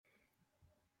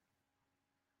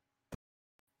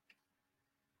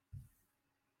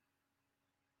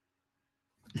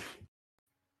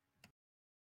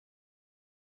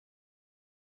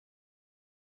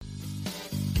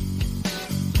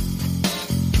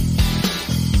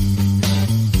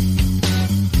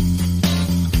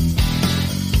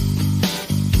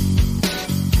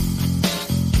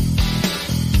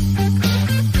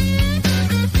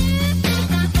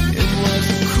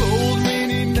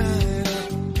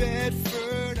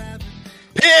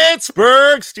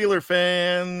Pittsburgh Steeler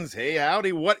fans, hey,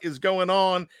 howdy, what is going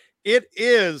on? It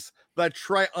is the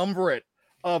triumvirate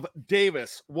of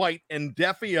Davis, White, and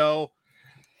Defio.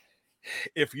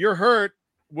 If you're hurt,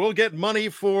 we'll get money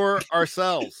for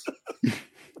ourselves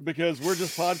because we're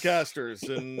just podcasters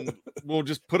and we'll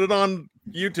just put it on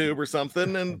YouTube or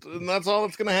something, and that's all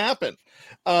that's going to happen.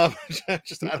 I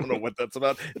don't know what that's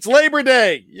about. It's Labor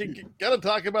Day. You got to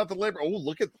talk about the labor. Oh,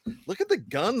 look at the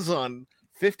guns on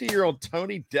 50-year-old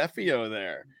Tony Defio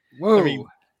there. Whoa! I mean,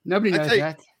 nobody knows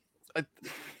that.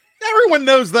 Everyone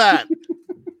knows that.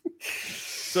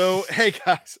 So, hey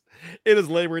guys, it is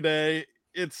Labor Day.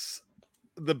 It's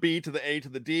the B to the A to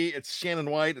the D. It's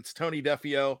Shannon White. It's Tony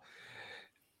Defio.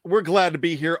 We're glad to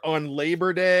be here on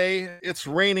Labor Day. It's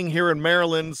raining here in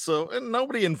Maryland, and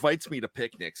nobody invites me to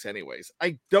picnics anyways.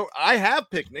 I have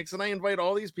picnics and I invite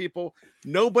all these people.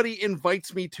 Nobody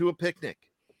invites me to a picnic.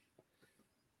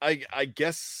 I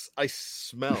guess I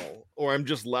smell, or I'm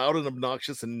just loud and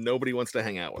obnoxious and nobody wants to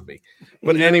hang out with me.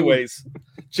 But anyways,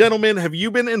 gentlemen, have you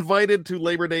been invited to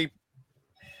Labor Day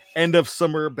end of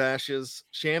summer bashes?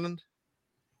 Shannon?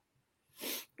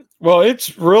 Well,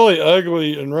 it's really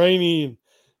ugly and rainy and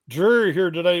dreary here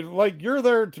today. Like, you're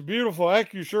there at the beautiful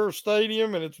Acrisure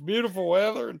Stadium and it's beautiful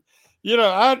weather. And,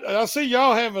 I see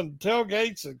y'all having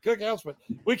tailgates and cookouts, but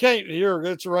we can't here.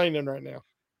 It's raining right now.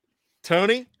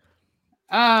 Tony?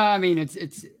 I mean,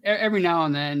 it's every now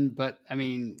and then, but I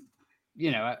mean,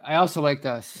 I also like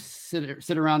to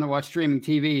sit around and watch streaming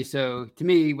TV. So to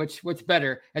me, what's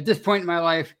better at this point in my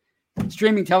life?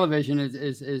 Streaming television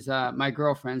is my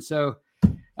girlfriend. So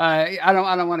I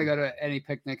don't want to go to any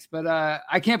picnics, but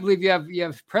I can't believe you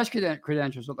have press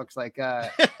credentials. It looks like.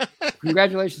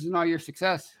 Congratulations on all your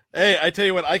success. Hey, I tell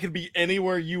you what, I could be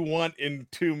anywhere you want in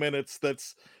 2 minutes.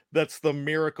 That's the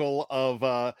miracle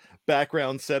of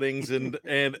background settings and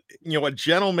a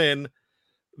gentleman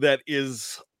that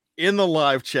is in the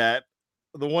live chat,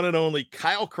 the one and only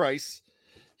Kyle Kreis.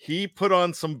 He put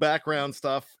on some background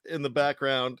stuff in the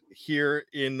background here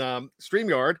in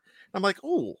StreamYard. I'm like,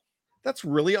 oh, that's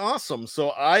really awesome. So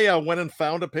I went and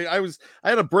found I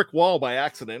had a brick wall by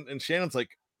accident, and Shannon's like,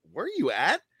 where are you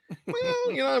at?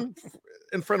 Well, I'm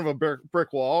in front of a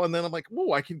brick wall, and then I'm like,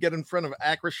 whoa, I can get in front of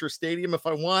Acrisure Stadium if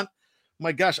I want.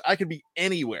 My gosh, I could be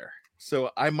anywhere.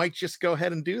 So I might just go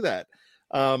ahead and do that.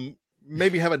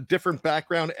 Maybe have a different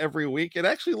background every week. It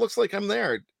actually looks like I'm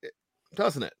there,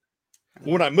 doesn't it?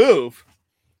 When I move.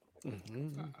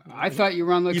 I thought you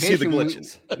were on location. You see the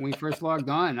glitches. when we first logged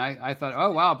on. I thought,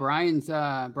 oh wow, Brian's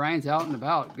out and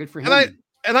about. Good for him.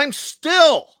 And I'm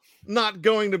still not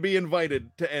going to be invited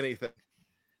to anything.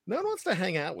 No one wants to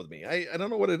hang out with me. I don't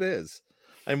know what it is.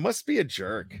 I must be a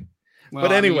jerk. Well,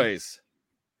 but anyways,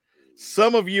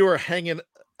 some of you are hanging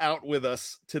out with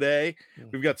us today.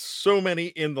 We've got so many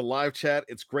in the live chat.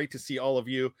 It's great to see all of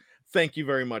you. Thank you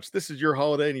very much. This is your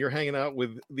holiday and you're hanging out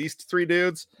with these three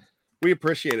dudes. We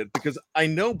appreciate it because I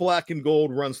know black and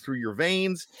gold runs through your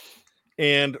veins,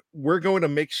 and we're going to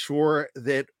make sure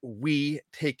that we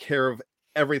take care of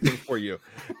everything for you.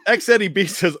 X Eddie B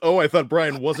says, oh, I thought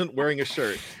Brian wasn't wearing a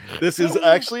shirt. This is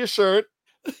actually a shirt.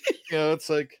 It's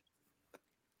like,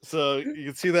 so you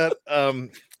can see that.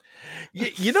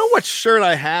 You know what shirt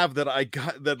I have that I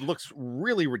got that looks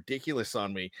really ridiculous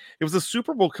on me? It was a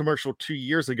Super Bowl commercial 2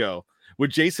 years ago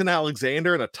with Jason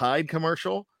Alexander in a Tide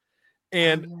commercial.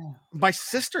 And my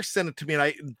sister sent it to me,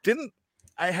 and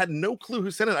I had no clue who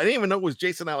sent it. I didn't even know it was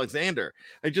Jason Alexander.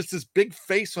 This big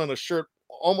face on a shirt,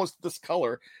 almost this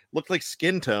color, looked like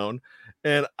skin tone.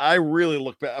 And I really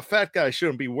looked bad. A fat guy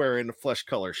shouldn't be wearing flesh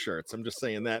color shirts. I'm just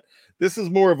saying that. This is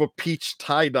more of a peach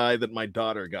tie-dye that my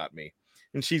daughter got me.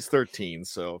 And she's 13,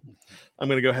 so I'm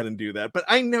going to go ahead and do that. But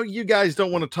I know you guys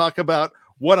don't want to talk about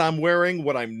what I'm wearing,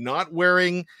 what I'm not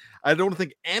wearing. I don't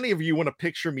think any of you want to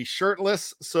picture me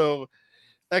shirtless. So,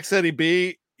 X Eddie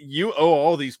B, you owe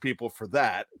all these people for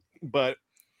that. But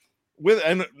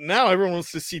and now everyone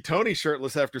wants to see Tony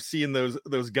shirtless after seeing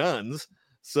those guns.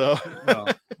 So, well,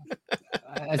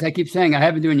 as I keep saying, I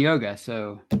have been doing yoga.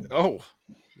 So,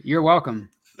 you're welcome.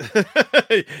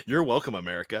 You're welcome,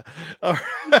 America. All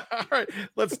right,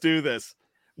 let's do this.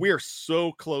 We are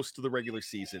so close to the regular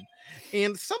season.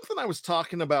 And something I was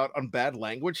talking about on Bad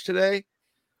Language today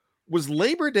was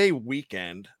Labor Day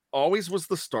weekend always was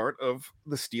the start of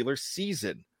the Steelers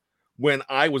season when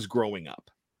I was growing up.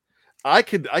 I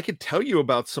could tell you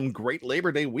about some great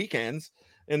Labor Day weekends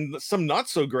and some not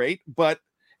so great, but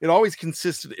it always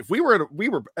consisted. If we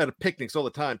were at picnics all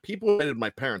the time, people invited my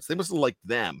parents. They must have liked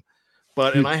them.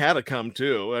 And I had to come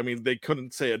too. I mean, they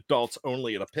couldn't say adults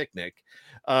only at a picnic.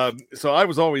 So I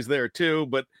was always there too.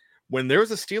 But when there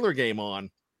was a Steeler game on,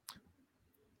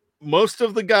 most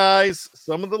of the guys,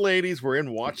 some of the ladies were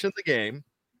in watching the game,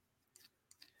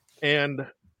 and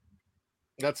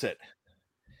that's it.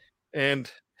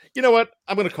 And you know what?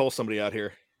 I'm going to call somebody out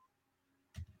here.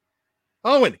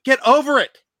 Owen, get over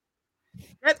it.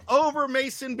 Get over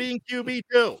Mason being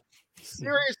QB2.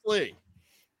 Seriously.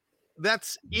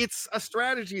 It's a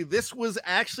strategy. This was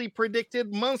actually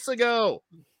predicted months ago.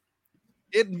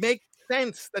 It makes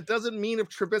sense. That doesn't mean if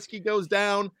Trubisky goes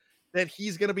down that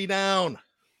he's going to be down.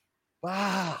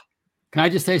 Ah. Can I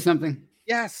just say something?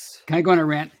 Yes. Can I go on a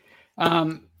rant?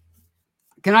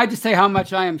 Can I just say how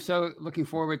much I am so looking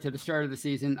forward to the start of the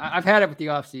season? I've had it with the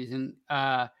offseason.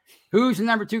 Who's the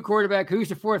number 2 quarterback? Who's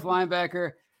the 4th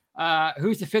linebacker?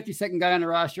 Who's the 52nd guy on the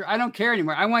roster? I don't care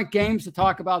anymore. I want games to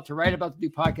talk about, to write about, to do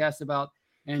podcasts about.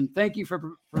 And thank you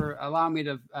for allowing me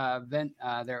to vent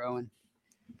there, Owen.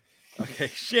 Okay,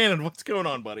 Shannon, what's going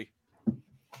on, buddy?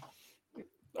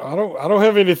 I don't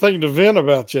have anything to vent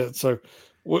about yet, so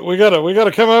we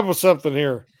gotta come up with something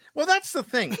here. Well, that's the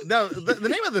thing. Now, the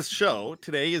name of this show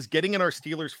today is Getting in Our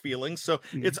Steelers' Feelings. So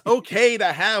it's okay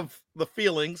to have the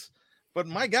feelings, but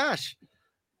my gosh,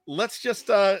 let's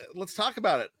talk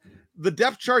about it. The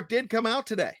depth chart did come out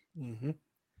today. Mm-hmm.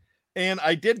 And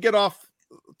I did get off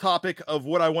topic of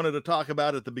what I wanted to talk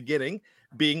about at the beginning,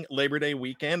 being Labor Day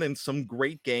weekend and some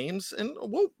great games. And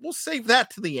we'll save that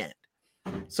to the end.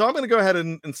 So I'm going to go ahead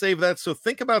and save that. So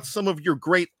think about some of your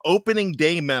great opening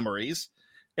day memories,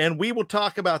 and we will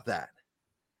talk about that.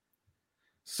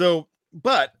 So,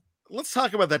 but let's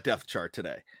talk about that depth chart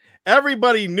today.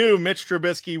 Everybody knew Mitch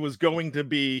Trubisky was going to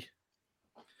be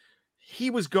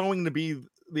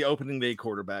the opening day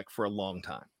quarterback for a long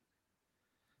time.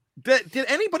 Did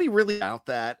anybody really doubt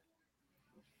that?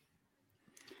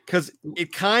 Because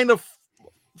it kind of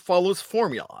follows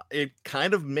formula. It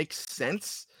kind of makes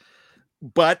sense.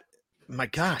 But my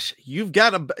gosh, you've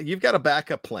got a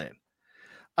backup plan.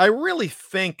 I really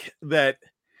think that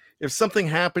if something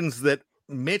happens that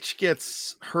Mitch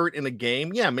gets hurt in a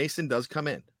game, yeah, Mason does come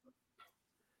in.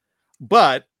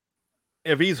 But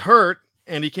if he's hurt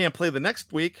and he can't play the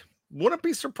next week, wouldn't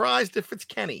be surprised if it's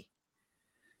Kenny.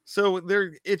 So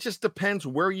it just depends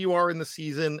where you are in the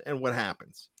season and what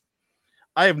happens.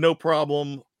 I have no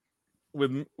problem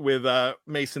with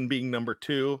Mason being number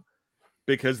 2,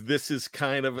 because this is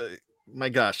kind of my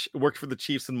gosh, it worked for the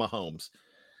Chiefs and Mahomes.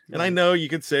 And I know you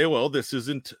could say, well, this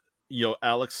isn't,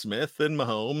 Alex Smith and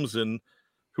Mahomes and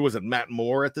who was it, Matt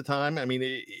Moore at the time. I mean,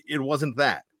 it wasn't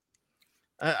that.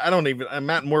 I don't even,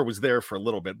 Matt Moore was there for a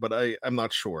little bit, but I'm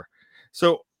not sure.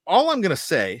 So all I'm going to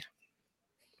say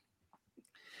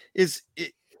is,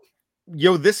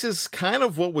 this is kind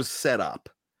of what was set up.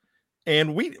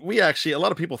 And we actually, a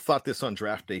lot of people thought this on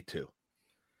draft day too.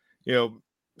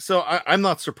 So I'm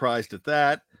not surprised at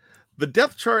that. The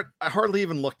depth chart, I hardly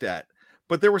even looked at,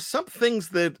 but there were some things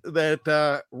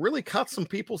that really caught some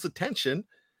people's attention.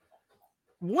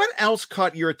 What else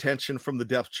caught your attention from the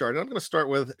depth chart? And I'm going to start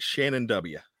with Shannon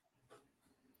W.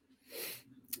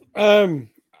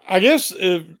 I guess,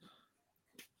 at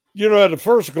a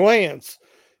first glance,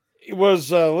 it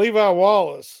was Levi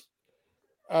Wallace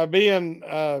being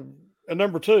a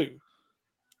number 2,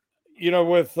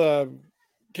 with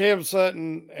Cam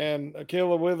Sutton and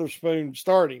Ahkello Witherspoon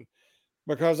starting,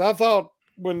 because I thought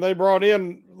when they brought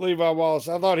in Levi Wallace,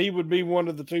 I thought he would be one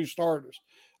of the 2 starters.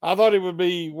 I thought it would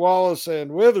be Wallace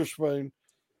and Witherspoon,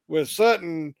 with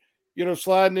Sutton,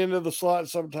 sliding into the slot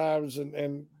sometimes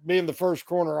and being the first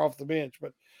corner off the bench.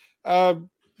 But,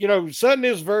 Sutton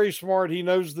is very smart. He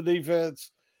knows the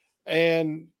defense.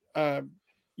 And,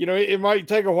 it might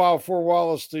take a while for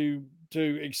Wallace to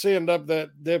extend up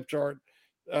that depth chart,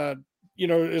 as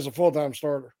a full-time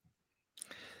starter.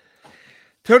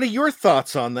 Tony, your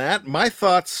thoughts on that? My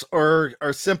thoughts are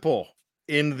simple.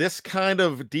 In this kind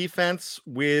of defense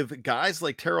with guys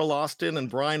like Terrell Austin and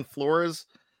Brian Flores,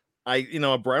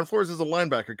 Brian Flores is a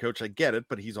linebacker coach. I get it,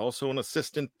 but he's also an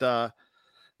assistant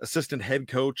head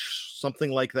coach,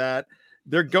 something like that.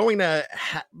 They're going to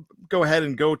go ahead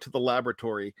and go to the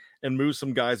laboratory and move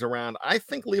some guys around. I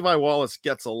think Levi Wallace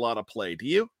gets a lot of play. Do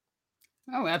you?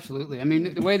 Oh, absolutely. I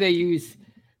mean, the way the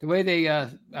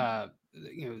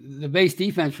base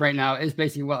defense right now is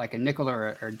basically like a nickel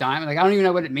or a dime. Like, I don't even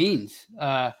know what it means.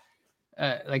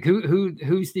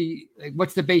 Who's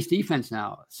what's the base defense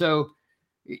now? So,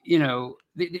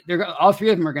 they're all 3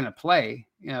 of them are going to play.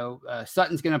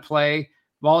 Sutton's going to play,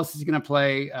 Wallace is going to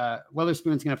play,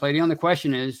 Witherspoon's going to play. The only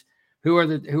question is who are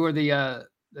the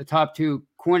top 2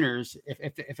 corners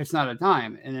if it's not a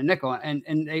dime and a nickel, and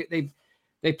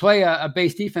they play a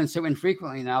base defense so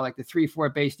infrequently now, like the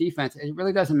 3-4 base defense. It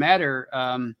really doesn't matter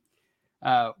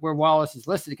where Wallace is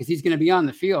listed, because he's going to be on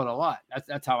the field a lot.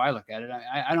 That's how I look at it.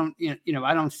 I don't,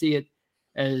 I don't see it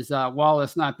as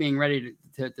Wallace not being ready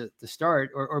to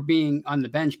start or being on the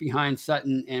bench behind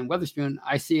Sutton and Witherspoon.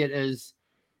 I see it as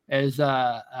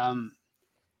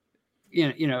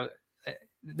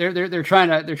they're trying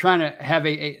to have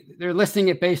they're listing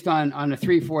it based on a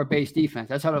 3-4 base defense.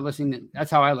 That's how they're listing it.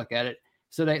 That's how I look at it.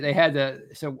 So they had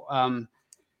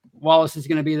Wallace is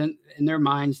going to be in their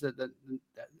minds the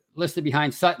listed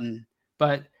behind Sutton,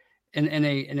 but in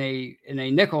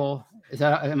a nickel,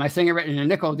 am I saying it right? In a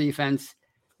nickel defense,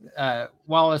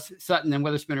 Wallace, Sutton, and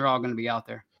Witherspoon are all going to be out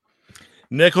there.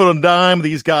 Nickel and dime,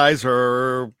 these guys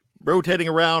are rotating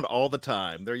around all the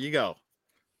time. There you go.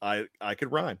 I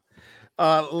could rhyme.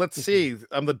 Let's see.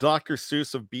 I'm the Dr.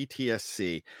 Seuss of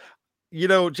BTSC.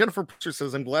 Jennifer Pritchard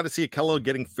says, I'm glad to see Akello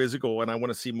getting physical, and I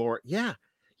want to see more. Yeah,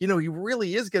 he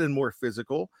really is getting more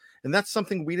physical, and that's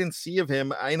something we didn't see of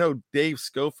him. I know Dave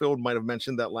Schofield might have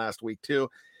mentioned that last week too.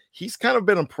 He's kind of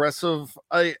been impressive.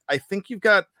 I think you've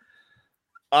got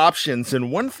options,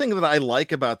 and one thing that I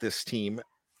like about this team,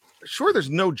 sure, there's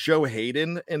no Joe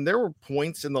Hayden, and there were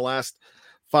points in the last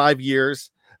 5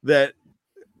 years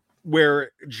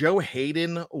where Joe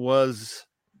Hayden was,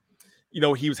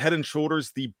 he was head and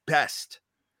shoulders the best.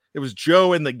 It was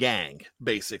Joe and the gang,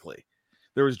 basically.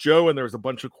 There was Joe and there was a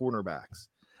bunch of cornerbacks.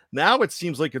 Now it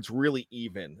seems like it's really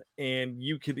even, and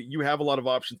you have a lot of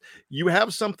options. You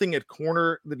have something at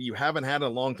corner that you haven't had in a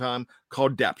long time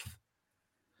called depth.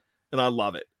 And I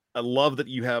love it. I love that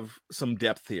you have some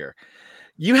depth here.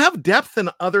 You have depth in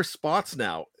other spots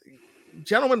now.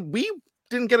 Gentlemen, we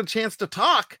didn't get a chance to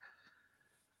talk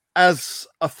as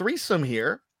a threesome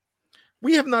here.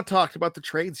 We have not talked about the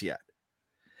trades yet.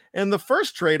 And the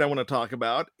first trade I want to talk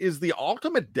about is the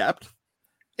ultimate depth,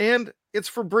 and it's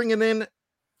for bringing in,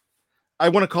 I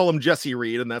want to call him Jesse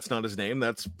Reed, and that's not his name.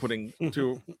 That's putting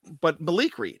to, but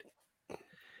Malik Reed.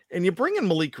 And you bring in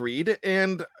Malik Reed,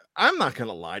 and I'm not going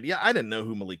to lie to you, I didn't know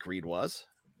who Malik Reed was.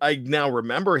 I now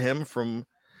remember him from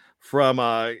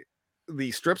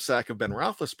the strip sack of Ben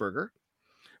Roethlisberger.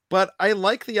 But I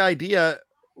like the idea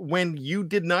when you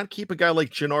did not keep a guy like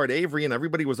Jannard Avery and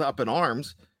everybody was up in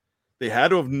arms. They had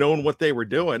to have known what they were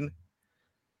doing.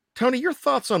 Tony, your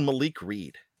thoughts on Malik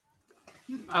Reed?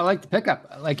 I like the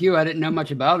pickup. Like you, I didn't know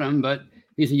much about him, but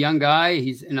he's a young guy.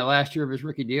 He's in the last year of his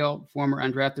rookie deal, former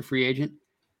undrafted free agent.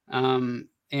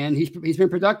 And he's been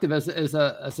productive as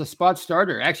a spot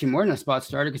starter, actually more than a spot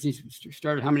starter, because he's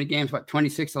started how many games?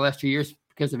 26 the last 2 years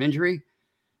because of injury.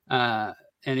 And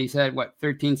he's had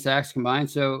 13 sacks combined.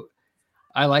 So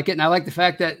I like it. And I like the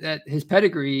fact that his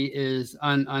pedigree is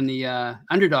on the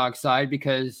underdog side,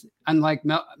 because unlike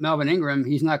Melvin Ingram,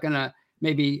 he's not going to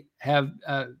maybe have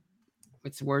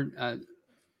what's the word?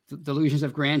 Delusions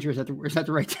of grandeur. Is that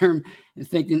the right term? And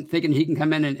thinking he can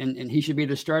come in and he should be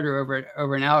the starter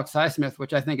over an Alex Highsmith,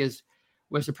 which I think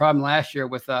was the problem last year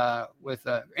with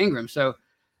Ingram. So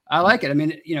I like it. I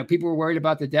mean, people were worried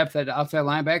about the depth at the outside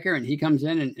linebacker, and he comes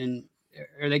in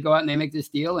or they go out and they make this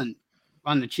deal, and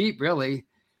on the cheap, really,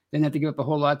 they didn't have to give up a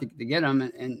whole lot to get him.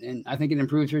 And I think it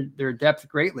improves their depth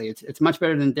greatly. It's much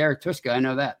better than Derek Tuska. I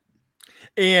know that.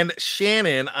 And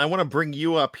Shannon, I want to bring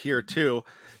you up here too.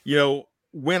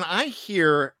 When I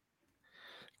hear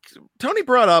Tony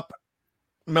brought up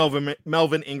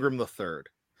Melvin Ingram III,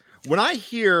 when I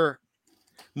hear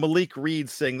Malik Reed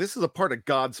saying this is a part of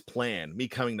God's plan, me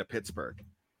coming to Pittsburgh,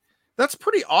 that's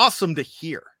pretty awesome to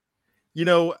hear.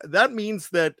 That means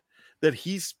that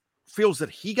he feels that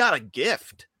he got a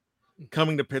gift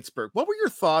coming to Pittsburgh. What were your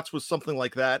thoughts with something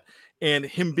like that, and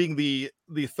him being the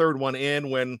third one in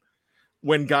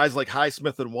when guys like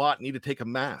Highsmith and Watt need to take a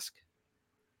mask?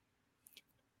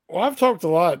 Well, I've talked a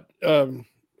lot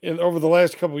over the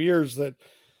last couple of years that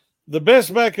the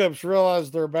best backups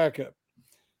realize they're a backup.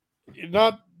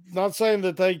 Not saying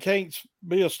that they can't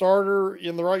be a starter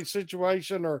in the right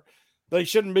situation, or they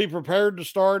shouldn't be prepared to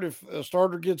start if a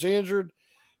starter gets injured,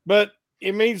 but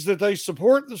it means that they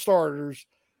support the starters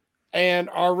and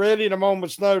are ready at a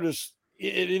moment's notice at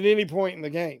any point in the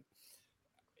game.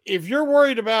 If you're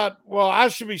worried about, well, I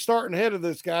should be starting ahead of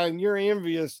this guy, and you're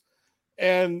envious,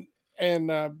 and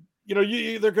there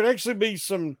could actually be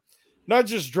some, not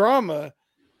just drama,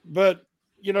 but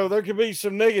there could be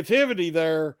some negativity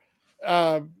there,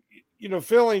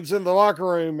 feelings in the locker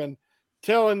room, and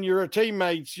telling your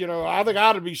teammates, I think I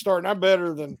ought to be starting. I'm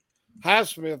better than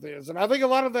Highsmith is. And I think a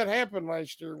lot of that happened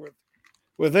last year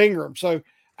with Ingram. So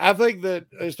I think that,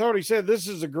 as Tony said, this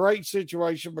is a great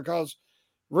situation because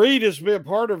Reed has been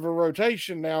part of a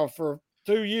rotation now for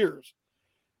 2 years.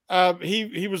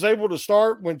 He was able to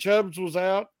start when Chubbs was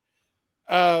out.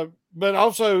 but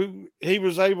also he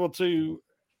was able to,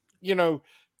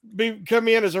 come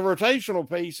in as a rotational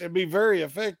piece and be very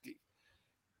effective.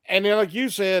 And then, like you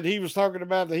said, he was talking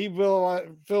about that he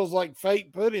feels like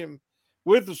fate put him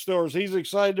with the Steelers. He's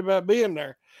excited about being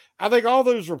there. I think all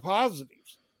those are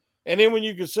positives. And then when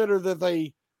you consider that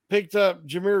they picked up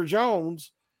Jameer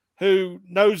Jones, who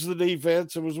knows the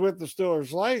defense and was with the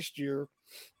Steelers last year,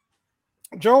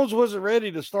 Jones wasn't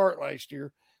ready to start last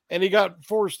year, and he got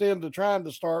forced into trying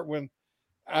to start when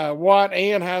Watt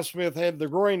and Highsmith had the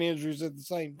groin injuries at the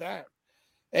same time.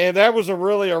 And that was a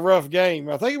rough game.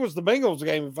 I think it was the Bengals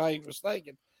game, if I ain't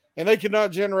mistaken. And they could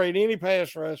not generate any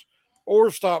pass rush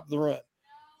or stop the run.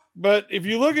 But if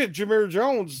you look at Jameer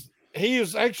Jones, he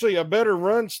is actually a better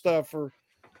run stuffer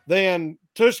than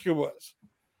Tuszka was.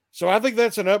 So I think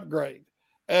that's an upgrade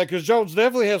because Jones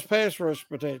definitely has pass rush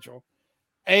potential.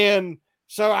 And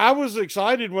so I was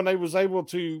excited when they was able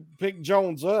to pick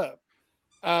Jones up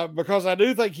because I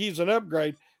do think he's an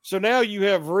upgrade. So now you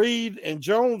have Reed and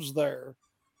Jones there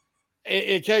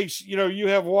in case, you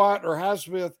have Watt or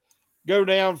Highsmith go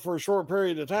down for a short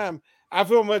period of time. I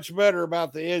feel much better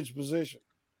about the edge position.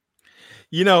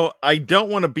 I don't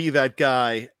want to be that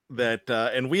guy that,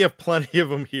 and we have plenty of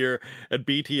them here at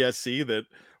BTSC, that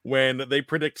when they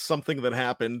predict something that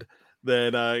happened,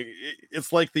 then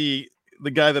it's like the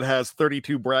guy that has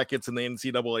 32 brackets in the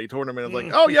NCAA tournament is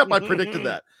like, oh, yep, I predicted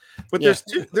that. But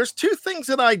there's two things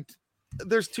that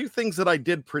I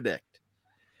did predict.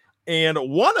 And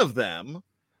one of them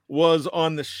was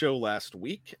on the show last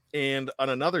week and on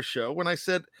another show when I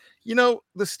said, the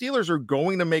Steelers are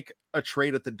going to make a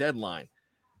trade at the deadline.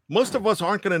 Most of us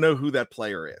aren't going to know who that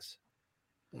player is,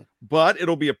 but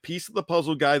it'll be a piece of the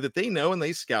puzzle guy that they know and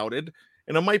they scouted.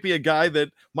 And it might be a guy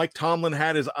that Mike Tomlin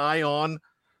had his eye on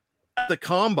at the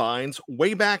combines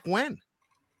way back when,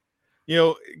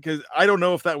 because I don't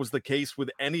know if that was the case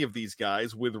with any of these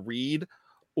guys, with Reed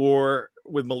or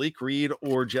with Malik Reed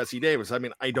or Jesse Davis. I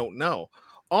mean, I don't know.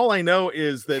 All I know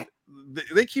is that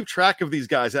they keep track of these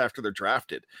guys after they're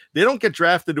drafted. They don't get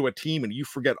drafted to a team and you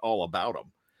forget all about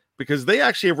them, because they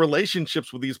actually have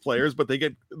relationships with these players, but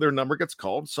their number gets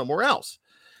called somewhere else.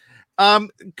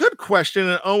 Good question.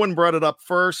 And Owen brought it up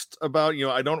first about,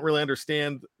 I don't really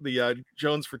understand the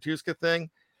Jones for Tuszka thing.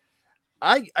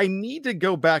 I need to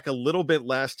go back a little bit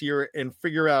last year and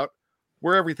figure out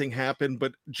where everything happened,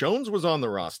 but Jones was on the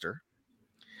roster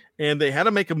and they had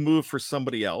to make a move for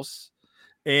somebody else.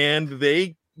 And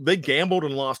they gambled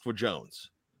and lost with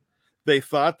Jones. They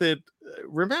thought that,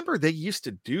 remember, they used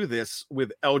to do this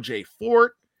with LJ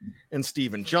Fort and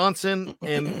Steven Johnson,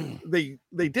 and they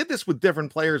did this with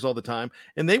different players all the time,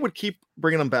 and they would keep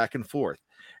bringing them back and forth.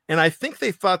 And I think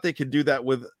they thought they could do that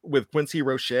with Quincy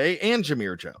Roche and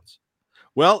Jameer Jones.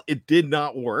 Well, it did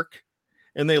not work,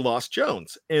 and they lost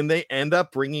Jones, and they end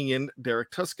up bringing in Derek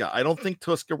Tuszka. I don't think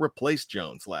Tuszka replaced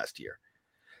Jones last year.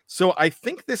 So I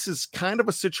think this is kind of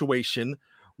a situation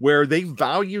where they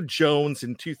valued Jones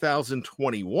in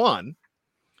 2021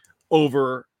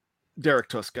 over Derek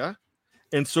Tuszka.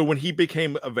 And so when he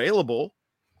became available,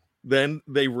 then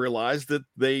they realized that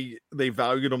they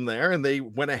valued him there, and they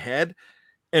went ahead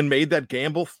and made that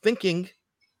gamble thinking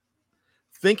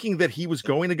that he was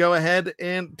going to go ahead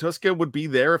and Tuszka would be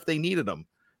there if they needed him.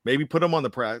 Maybe put him on the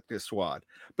practice squad.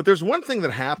 But there's one thing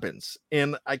that happens,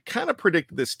 and I kind of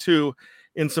predicted this too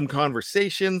in some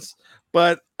conversations,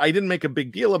 but I didn't make a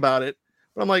big deal about it.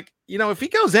 But I'm like, if he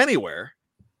goes anywhere,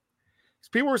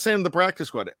 people were saying the practice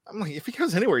squad. I'm like, if he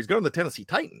goes anywhere, he's going to the Tennessee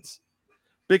Titans,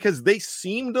 because they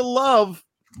seem to love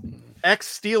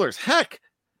ex-Steelers. Heck,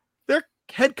 their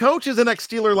head coach is an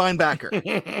ex-Steeler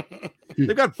linebacker.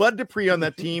 They've got Bud Dupree on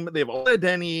that team. They have Ola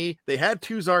Denny. They had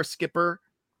Tuzar Skipper.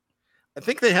 I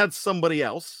think they had somebody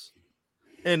else.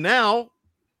 And now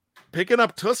picking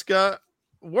up Tuszka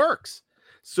works.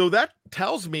 So that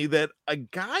tells me that a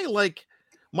guy like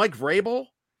Mike Vrabel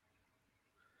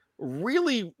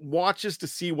really watches to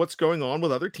see what's going on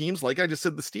with other teams. Like I just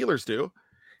said, the Steelers do.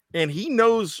 And he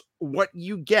knows what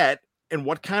you get and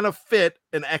what kind of fit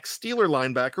an ex-Steeler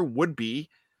linebacker would be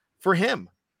for him,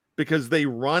 because they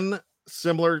run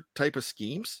similar type of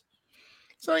schemes.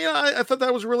 So, I thought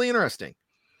that was really interesting.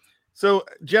 So,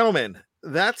 gentlemen,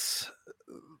 that's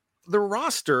the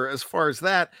roster as far as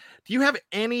that. Do you have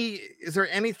is there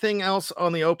anything else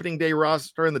on the opening day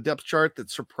roster in the depth chart that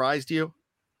surprised you?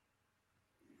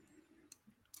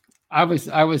 I was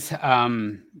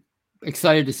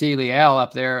excited to see Leal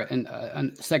up there and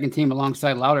on second team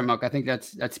alongside Loudermilk. I think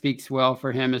that speaks well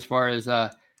for him as far as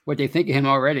what they think of him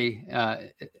already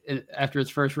after his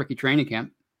first rookie training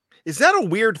camp. Is that a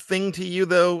weird thing to you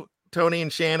though, Tony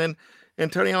and Shannon?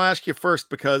 And Tony, I'll ask you first,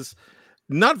 because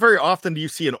not very often do you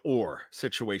see an or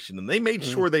situation, and they made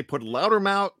sure they put louder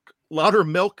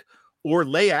milk or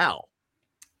Leal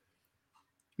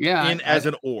in as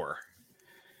an or.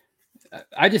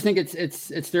 I just think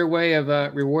it's their way of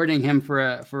rewarding him for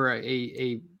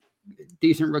a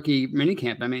decent rookie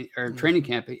minicamp. I mean, or training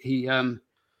camp. He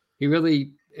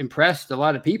really impressed a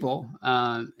lot of people,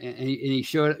 and he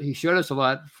showed us a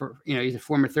lot. For he's a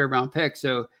former 3rd round pick,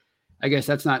 so I guess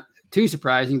that's not too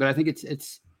surprising. But I think it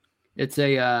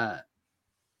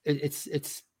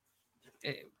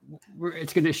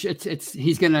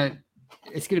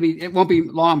won't be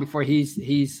long before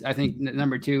he's I think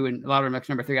number 2 and Loudermilk's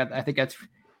number 3. I think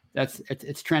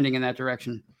it's trending in that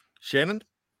direction. Shannon?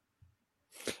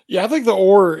 Yeah, I think the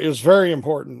or is very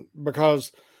important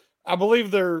because I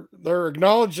believe they're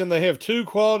acknowledging they have 2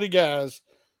 quality guys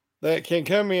that can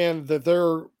come in that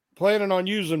they're planning on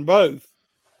using both.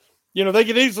 They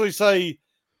could easily say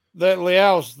that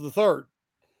Leal's the 3rd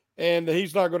and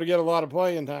he's not going to get a lot of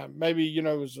playing time. Maybe,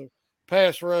 as a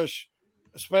pass rush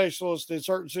specialist in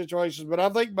certain situations. But I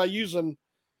think by using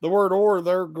the word or,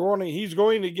 he's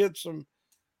going to get some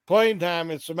playing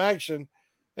time and some action.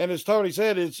 And as Tony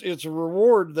said, it's a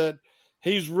reward that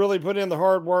he's really put in the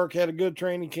hard work, had a good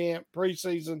training camp,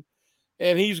 preseason,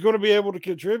 and he's going to be able to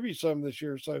contribute some this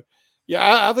year. So,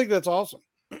 yeah, I think that's awesome.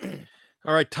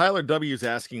 All right, Tyler W. is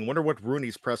asking, wonder what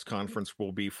Rooney's press conference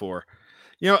will be for.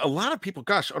 A lot of people,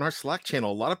 on our Slack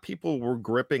channel, a lot of people were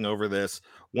gripping over this,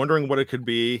 wondering what it could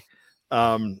be.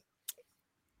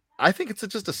 I think it's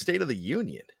just a State of the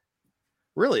Union.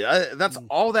 Really, that's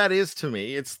all that is to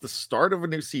me. It's the start of a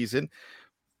new season.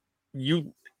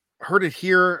 You heard it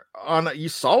here you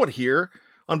saw it here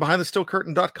on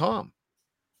BehindTheSteelCurtain.com.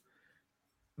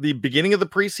 The beginning of the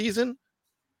preseason,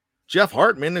 Jeff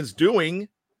Hartman is doing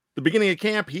the beginning of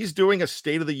camp. He's doing a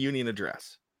State of the Union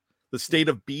address, the State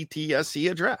of BTSC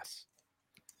address.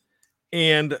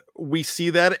 And we see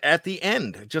that at the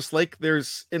end, just like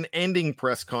there's an ending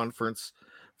press conference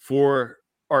for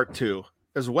Art 2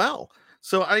 as well.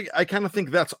 So I kind of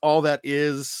think that's all that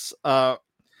is.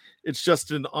 It's just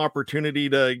an opportunity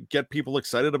to get people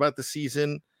excited about the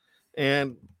season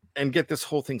and get this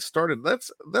whole thing started.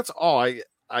 That's all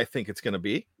I think it's going to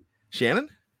be. Shannon?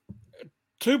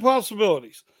 2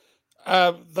 possibilities.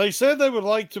 They said they would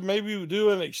like to maybe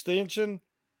do an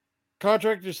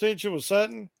contract extension with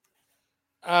Sutton.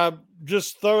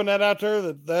 Just throwing that out there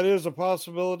that is a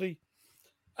possibility.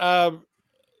 They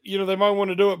might want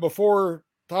to do it before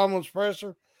Tomlin's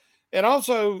presser. And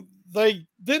also, they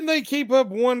keep up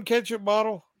one ketchup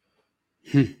bottle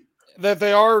that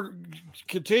they are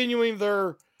continuing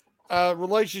their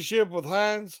relationship with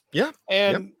Heinz. Yeah.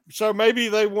 And so maybe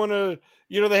they want to,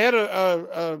 they had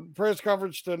a press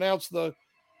conference to announce the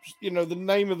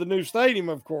name of the new stadium,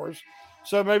 of course.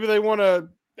 So maybe they want to,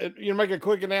 make a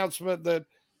quick announcement that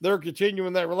they're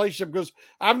continuing that relationship, because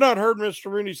I've not heard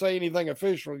Mr. Rooney say anything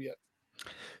official yet.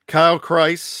 Kyle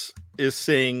Kreis is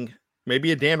saying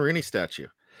maybe a Dan Rooney statue.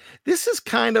 This is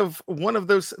kind of one of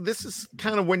those. This is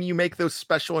kind of when you make those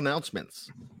special announcements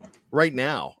right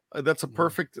now. That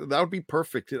would be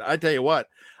perfect. I tell you what,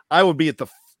 I would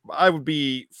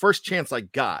be first chance I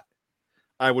got,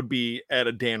 I would be at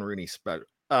a Dan Rooney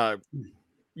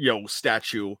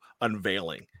statue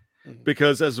unveiling,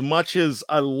 because as much as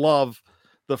I love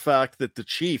the fact that the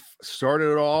Chief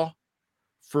started it all,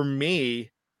 for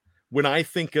me, when I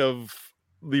think of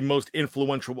the most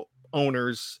influential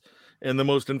owners and the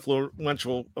most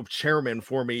influential of chairmen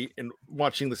for me in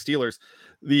watching the Steelers,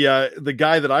 the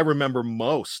guy that I remember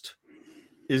most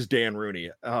is Dan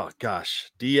Rooney. Oh gosh,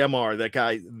 DMR, that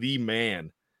guy, the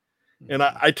man. And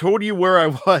I told you where I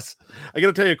was. I got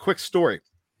to tell you a quick story.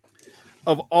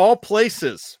 Of all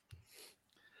places,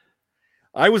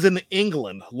 I was in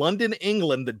London,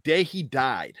 England, the day he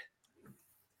died.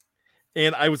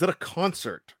 And I was at a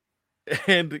concert.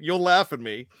 And you'll laugh at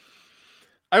me.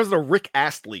 I was at a Rick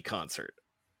Astley concert.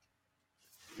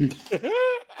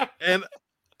 And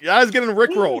I was getting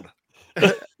Rickrolled.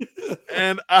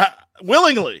 And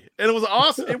willingly. And it was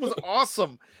awesome. It was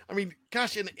awesome. I mean,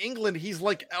 gosh, in England, he's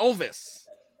like Elvis.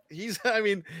 He's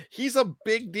a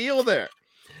big deal there.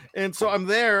 And so I'm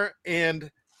there,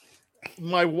 and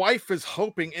my wife is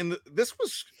hoping, and this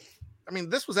was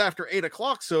after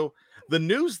 8:00. So the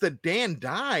news that Dan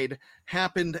died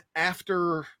happened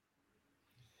after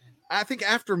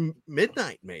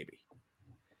midnight, maybe.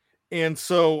 And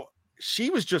so she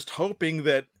was just hoping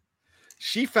that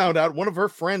she found out. One of her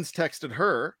friends texted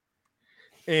her,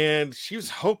 and she was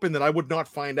hoping that I would not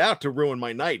find out to ruin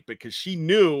my night, because she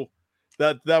knew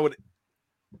that would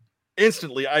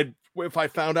instantly, if I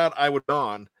found out, I would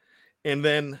on. And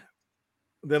then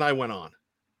I went on.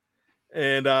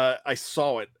 and I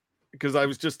saw it because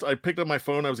I picked up my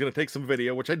phone. I was going to take some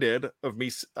video, which I did of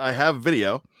me. I have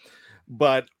video,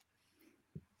 but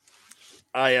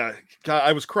I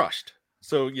was crushed.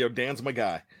 So, Dan's my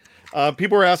guy.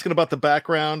 People were asking about the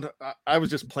background. I was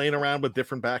just playing around with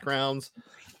different backgrounds.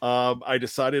 I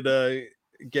decided to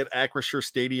get Acrisure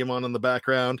Stadium on in the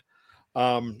background.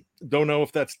 Don't know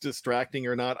if that's distracting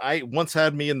or not. I once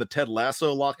had me in the Ted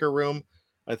Lasso locker room.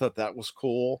 I thought that was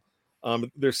cool.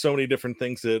 There's so many different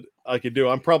things that I could do.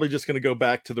 I'm probably just going to go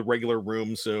back to the regular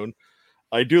room soon.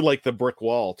 I do like the brick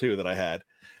wall too that I had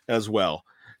as well.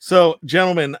 So,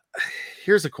 gentlemen,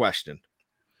 here's a question.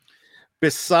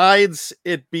 Besides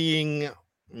it being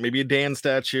maybe a Dan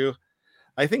statue,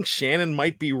 I think Shannon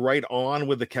might be right on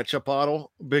with the ketchup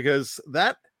bottle, because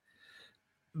that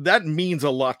means a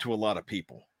lot to a lot of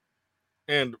people.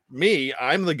 And me,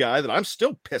 I'm the guy that I'm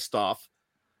still pissed off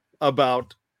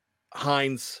about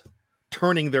Heinz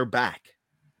turning their back.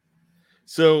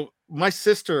 So my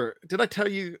sister, did I tell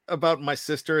you about my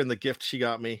sister and the gift she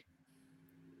got me?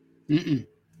 Mm-mm.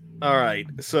 All right.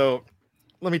 So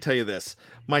let me tell you this.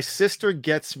 My sister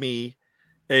gets me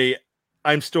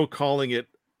I'm still calling it,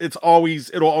 it'll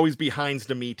always be Heinz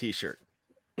to me t-shirt.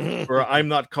 Or I'm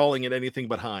not calling it anything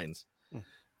but Heinz.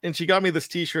 And she got me this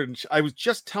t-shirt, and I was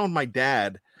just telling my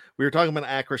dad, we were talking about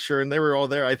Acrisure, and they were all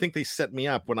there. I think they set me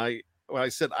up when I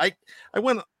said I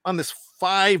went on this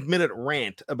 5-minute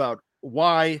rant about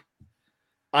why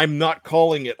I'm not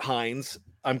calling it Heinz.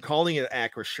 I'm calling it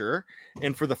Acrisure,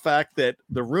 and for the fact that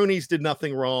the Rooneys did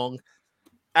nothing wrong,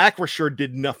 Acrisure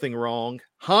did nothing wrong,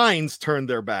 Heinz turned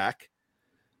their back,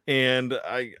 and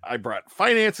I brought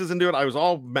finances into it. I was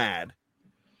all mad.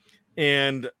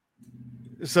 And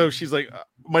so she's like,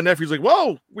 my nephew's like,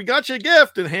 whoa, we got you a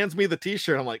gift, and hands me the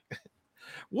t-shirt. I'm like,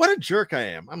 what a jerk I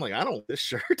am. I'm like, I don't want this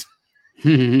shirt.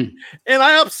 And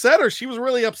I upset her. She was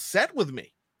really upset with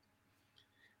me.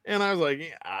 And I was like,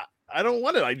 yeah, I don't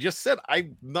want it. I just said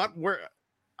I'm not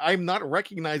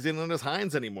recognizing it as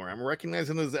Heinz anymore. I'm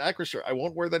recognizing it as Acrisure. I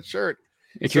won't wear that shirt.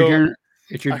 It's your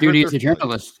duty as a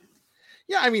journalist.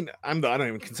 Yeah, I mean, I don't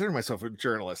even consider myself a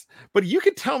journalist. But you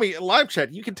could tell me, live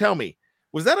chat, you could tell me,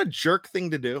 was that a jerk thing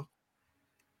to do?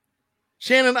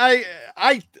 Shannon,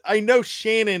 I know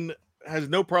Shannon has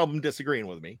no problem disagreeing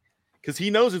with me, because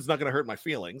he knows it's not going to hurt my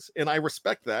feelings, and I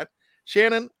respect that.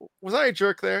 Shannon, was I a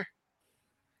jerk there?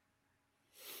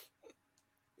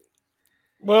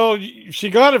 Well, she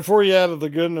got it for you out of the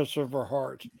goodness of her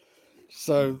heart.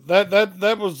 So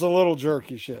that was a little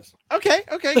jerky, yes. Okay.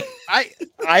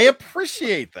 I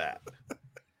appreciate that.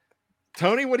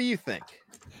 Tony, what do you think?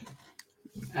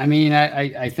 I mean,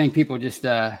 I think people just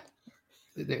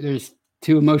there's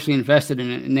too emotionally invested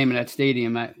in it, naming that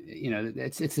stadium.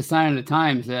 It's a sign of the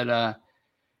times that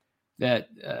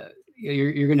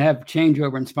you're going to have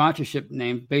changeover in sponsorship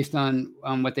names based on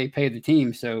what they pay the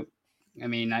team. So, I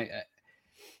mean,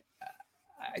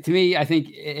 to me, I think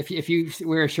if you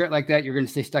wear a shirt like that, you're going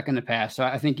to stay stuck in the past. So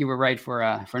I think you were right for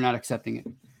not accepting it.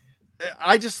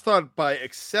 I just thought by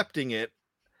accepting it,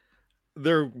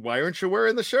 why aren't you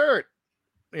wearing the shirt?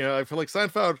 I feel like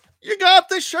Seinfeld, you got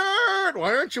the shirt.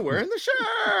 Why aren't you wearing the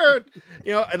shirt?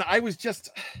 And I was just,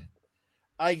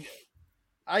 I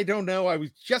don't know. I was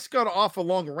just got off a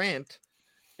long rant,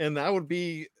 and that would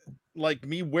be like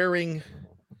me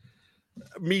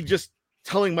just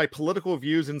telling my political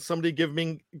views and somebody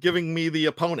giving me the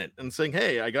opponent and saying,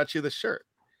 hey, I got you this shirt.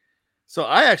 So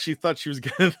I actually thought she was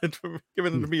giving it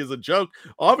to me as a joke.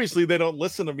 Obviously, they don't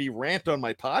listen to me rant on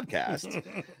my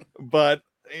podcast, but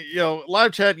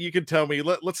live chat, you can tell me.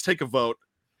 Let's take a vote.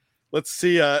 Let's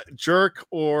see, jerk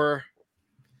or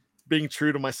being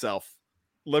true to myself.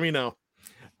 Let me know.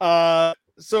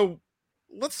 So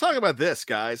let's talk about this,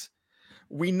 guys.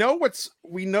 We know what's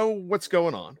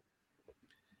going on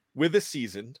with the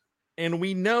season, and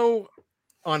we know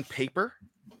on paper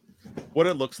what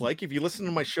it looks like. If you listen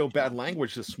to my show Bad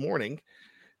Language this morning,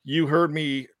 you heard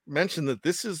me mention that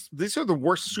these are the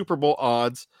worst Super Bowl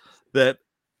odds that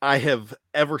I have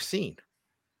ever seen.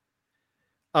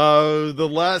 I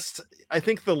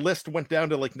think the list went down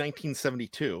to like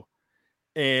 1972,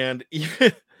 and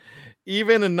even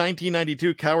in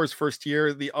 1992, Cowher's first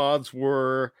year, the odds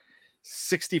were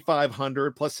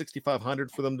 6,500 plus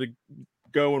 6,500 for them to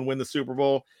go and win the Super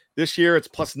Bowl. This year, it's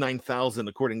plus 9,000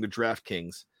 according to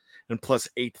DraftKings, and plus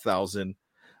 8,000.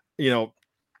 It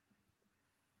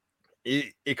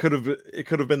could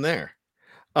have been there.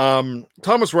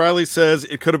 Thomas Riley says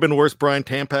it could have been worse. Brian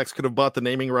Tampax could have bought the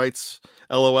naming rights.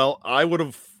 LOL. I would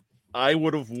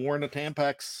have worn a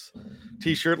Tampax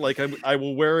t-shirt like I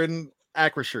will wear an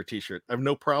Acrisure t-shirt. I have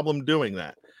no problem doing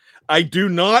that. I do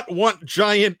not want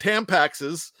giant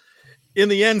Tampaxes in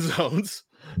the end zones.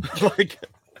 Like,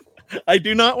 I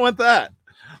do not want that.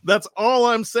 That's all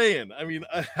I'm saying. I mean,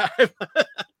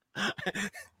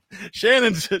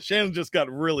 Shannon just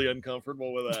got really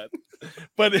uncomfortable with that.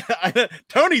 But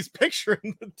Tony's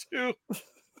picturing the two.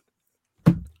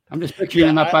 I'm just picturing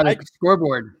them up by the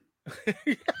scoreboard.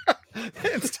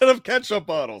 Instead of ketchup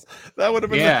bottles. That would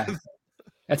have been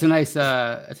That's a nice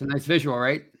visual,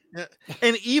 right? Yeah.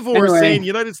 And Evil was saying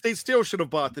United States Steel should have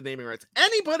bought the naming rights.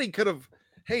 Anybody could have.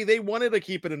 Hey, they wanted to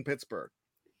keep it in Pittsburgh.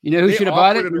 You know who should have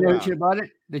bought it? You know who should have bought it?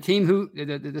 The team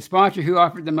the sponsor who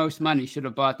offered the most money should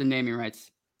have bought the naming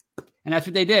rights. And that's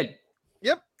what they did.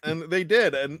 Yep. And they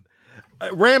did. And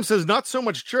Ram says, not so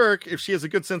much jerk. If she has a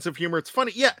good sense of humor, it's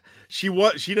funny. Yeah, she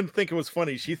didn't think it was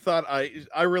funny. She thought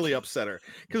I really upset her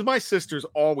because my sister's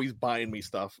always buying me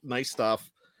stuff, nice stuff.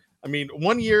 I mean,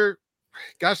 one year,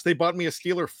 gosh, they bought me a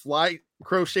Steeler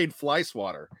crocheted fly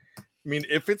swatter. I mean,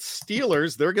 if it's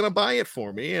Steelers, they're going to buy it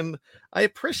for me. And I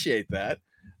appreciate that.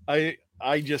 I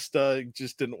just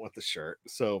didn't want the shirt.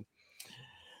 So,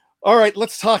 all right,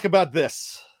 let's talk about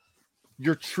this.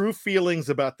 Your true feelings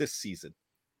about this season.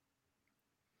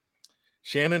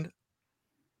 Shannon,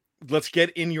 let's get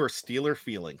in your Steeler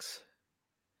feelings.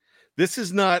 This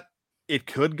is not, it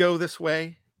could go this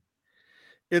way.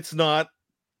 It's not,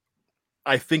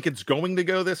 I think it's going to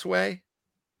go this way.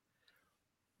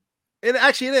 It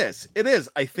is. It is.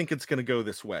 I think it's going to go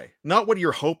this way. Not what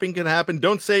you're hoping can happen.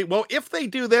 Don't say, well, if they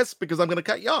do this, because I'm going to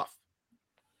cut you off.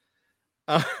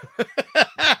 All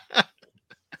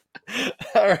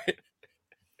right.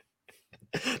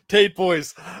 Tate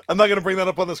boys. I'm not going to bring that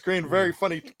up on the screen. Very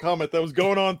funny comment that was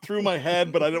going on through my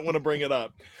head, but I didn't want to bring it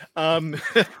up. I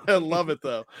love it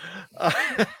though.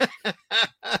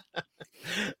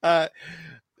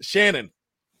 Shannon,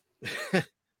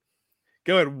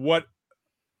 go ahead. What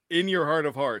in your heart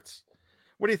of hearts,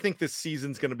 what do you think this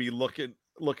season's going to be looking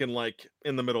like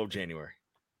in the middle of January?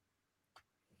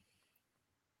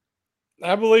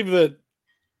 I believe that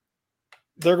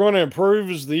they're going to improve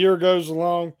as the year goes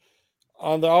along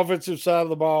on the offensive side of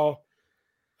the ball,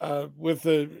 with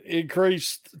the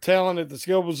increased talent at the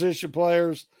skill position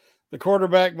players, the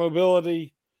quarterback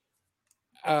mobility.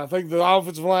 I think the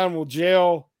offensive line will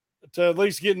gel to at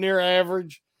least get near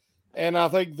average. And I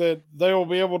think that they will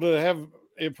be able to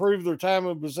improve their time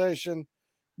of possession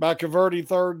by converting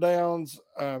third downs.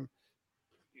 They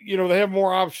have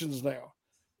more options now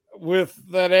with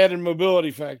that added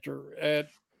mobility factor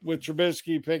with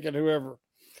Trubisky, Pickett, whoever.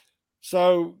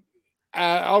 So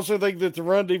I also think that the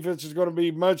run defense is going to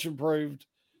be much improved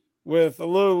with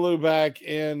Alulu back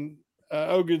and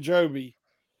Ogunjobi,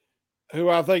 who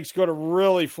I think is going to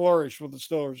really flourish with the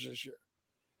Steelers this year.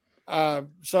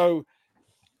 So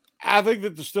I think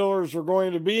that the Steelers are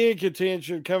going to be in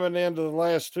contention coming into the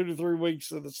last 2 to 3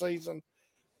 weeks of the season,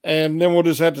 and then we'll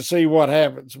just have to see what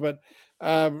happens. But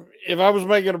if I was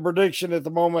making a prediction at the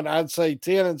moment, I'd say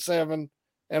 10-7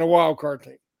 and a wild card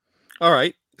team. All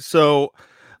right. So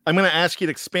I'm going to ask you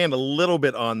to expand a little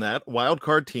bit on that wild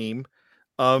card team.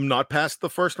 Not past the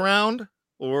first round,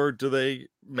 or do they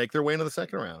make their way into the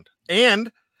second round?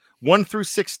 And 1 through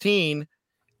 16,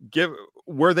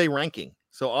 were they ranking?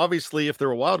 So obviously, if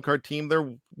they're a wild card team,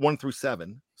 they're 1 through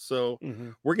 7. So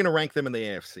we're going to rank them in the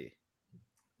AFC.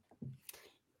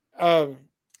 I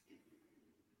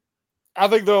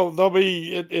think they'll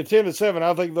be at 10-7.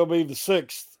 I think they'll be the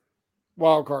 6th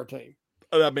wild card team.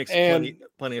 Oh, that makes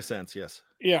plenty of sense. Yes.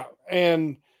 Yeah,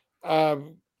 and I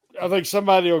think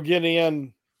somebody will get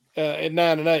in at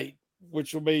 9-8,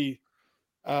 which will be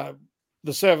the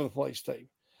 7th place team.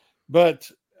 But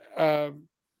I'm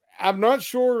not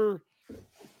sure.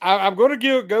 I'm going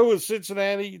to go with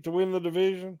Cincinnati to win the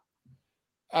division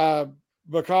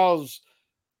because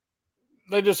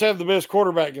they just have the best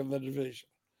quarterback in the division.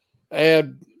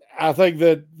 And I think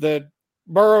that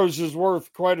Burrows is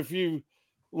worth quite a few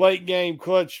late game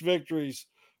clutch victories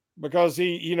because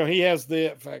he has the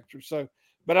it factor. So,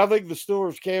 but I think the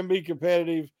Steelers can be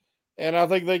competitive, and I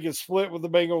think they can split with the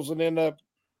Bengals and end up,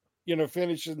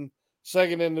 finishing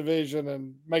second in the division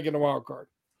and making a wild card.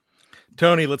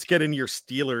 Tony, let's get into your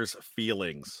Steelers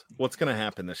feelings. What's going to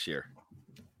happen this year?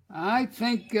 I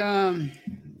think,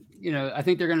 I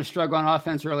think they're going to struggle on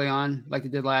offense early on, like they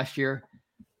did last year.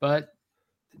 But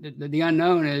the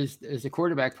unknown is the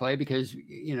quarterback play because,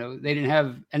 they didn't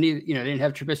have they didn't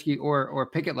have Trubisky or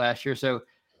Pickett last year. So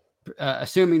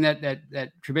assuming that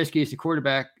Trubisky is the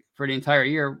quarterback for the entire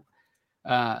year,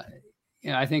 I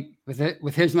think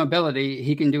with his mobility,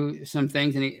 he can do some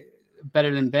things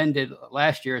better than Ben did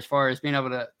last year as far as being able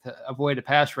to avoid a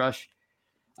pass rush.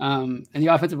 And the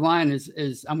offensive line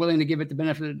is I'm willing to give it the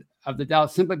benefit of the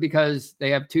doubt simply because they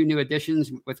have 2 new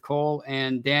additions with Cole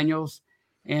and Daniels,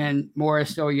 and Moore is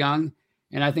still young.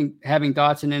 And I think having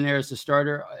Dotson in there as the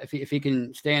starter, if he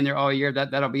can stay in there all year,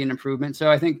 that'll be an improvement. So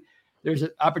I think there's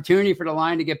an opportunity for the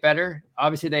line to get better.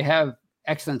 Obviously, they have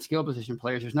excellent skill position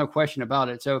players. There's no question about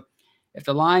it. So if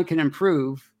the line can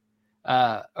improve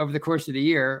over the course of the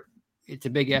year, it's a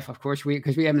big F, of course,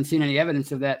 because we haven't seen any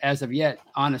evidence of that as of yet,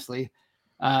 honestly.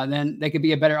 Then they could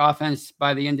be a better offense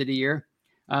by the end of the year.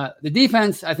 The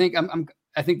defense, I think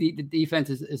the defense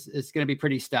is going to be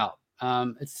pretty stout.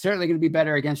 It's certainly going to be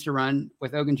better against the run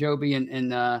with Ogunjobi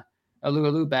and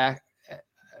Alualu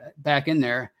back in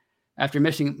there after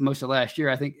missing most of last year.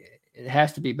 I think it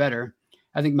has to be better.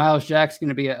 I think Miles Jack's going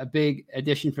to be a big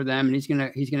addition for them, and he's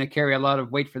going to carry a lot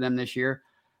of weight for them this year.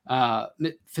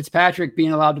 Fitzpatrick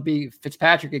being allowed to be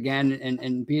Fitzpatrick again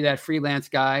and be that freelance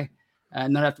guy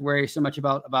and not have to worry so much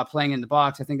about playing in the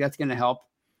box. I think that's going to help.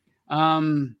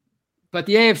 But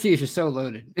the AFC is just so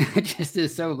loaded. It just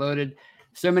is so loaded.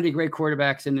 So many great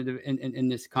quarterbacks in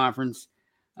this conference.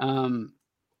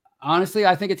 Honestly,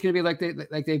 I think it's going to be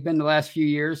like they've been the last few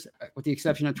years, with the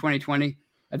exception of 2020.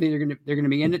 I think they're going to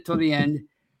be in it till the end,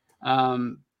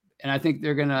 and I think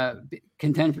they're going to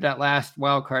contend for that last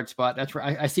wild card spot. That's where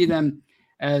I see them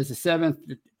as the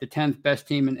 7th, the 10th best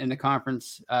team in the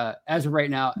conference as of right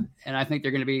now, and I think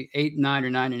they're going to be 8-9 or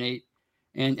 9-8.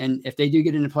 And if they do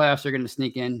get into the playoffs, they're going to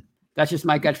sneak in. That's just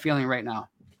my gut feeling right now.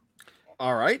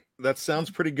 All right. That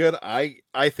sounds pretty good. I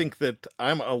think that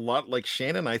I'm a lot like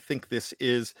Shannon. I think this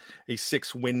is a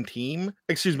 6-win team.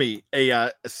 Excuse me,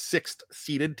 a 6th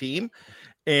seeded team.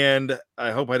 And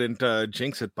I hope I didn't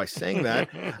jinx it by saying that.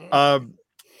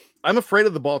 I'm afraid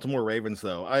of the Baltimore Ravens,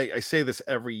 though. I say this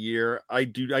every year. I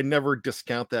never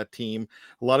discount that team.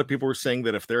 A lot of people were saying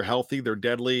that if they're healthy, they're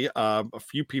deadly. A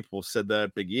few people said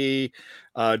that. Big E,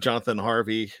 Jonathan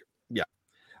Harvey. Yeah.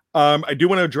 I do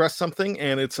want to address something,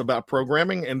 and it's about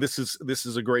programming. And this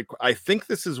is a great. I think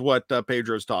this is what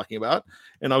Pedro's talking about,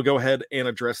 and I'll go ahead and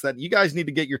address that. You guys need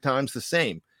to get your times the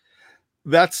same.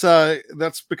 That's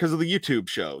because of the YouTube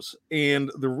shows,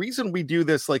 and the reason we do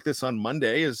this like this on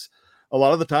Monday is a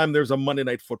lot of the time there's a Monday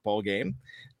Night Football game,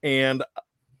 and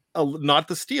not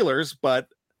the Steelers, but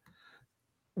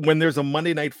when there's a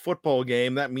Monday Night Football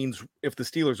game, that means if the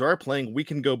Steelers are playing, we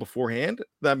can go beforehand.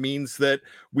 That means that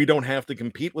we don't have to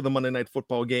compete with a Monday Night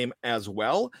Football game as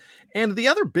well. And the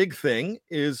other big thing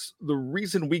is the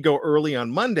reason we go early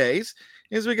on Mondays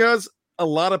is because a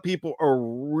lot of people are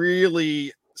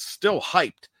really still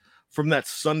hyped from that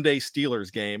Sunday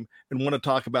Steelers game and want to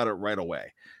talk about it right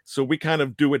away. So we kind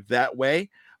of do it that way.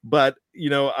 But,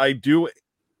 I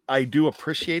do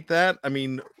appreciate that. I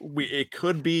mean, it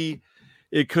could be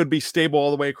stable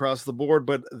all the way across the board,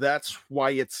 but that's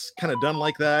why it's kind of done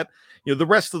like that. The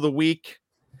rest of the week,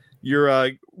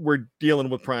 we're dealing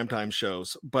with primetime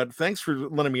shows. But thanks for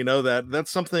letting me know that.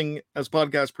 That's something as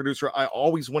podcast producer I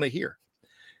always want to hear.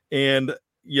 And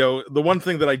the one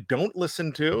thing that I don't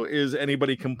listen to is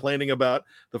anybody complaining about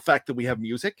the fact that we have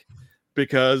music,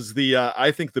 because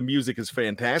I think the music is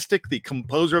fantastic. The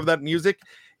composer of that music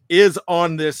is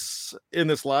in this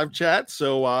live chat.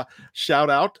 So shout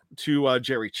out to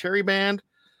Jerry Cherry Band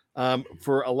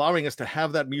for allowing us to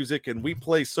have that music. And we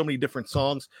play so many different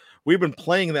songs. We've been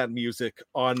playing that music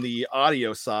on the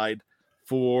audio side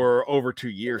for over 2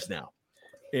 years now.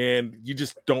 And you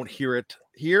just don't hear it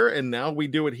here. And now we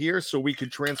do it here. So we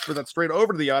could transfer that straight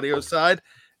over to the audio side.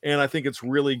 And I think it's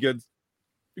really good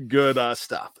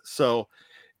stuff. So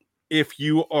if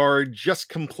you are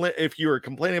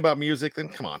complaining about music, then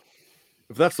come on.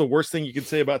 If that's the worst thing you can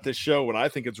say about this show, and I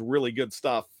think it's really good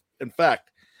stuff. In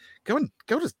fact, go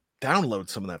just download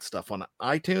some of that stuff on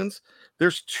iTunes.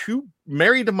 There's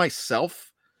Married to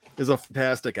Myself is a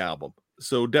fantastic album.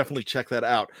 So definitely check that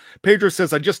out. Pedro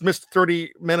says, I just missed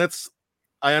 30 minutes.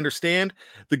 I understand.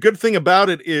 The good thing about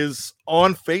it is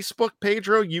on Facebook,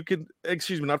 Pedro,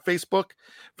 not Facebook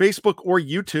or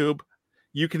YouTube,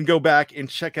 you can go back and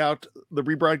check out the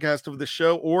rebroadcast of the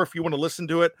show. Or if you want to listen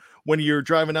to it when you're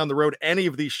driving down the road, any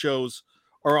of these shows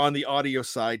are on the audio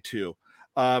side too.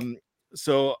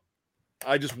 So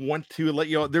I just want to let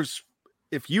you know,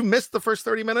 if you missed the first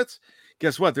 30 minutes,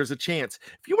 guess what? There's a chance.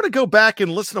 If you want to go back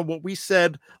and listen to what we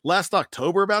said last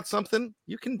October about something,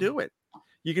 you can do it.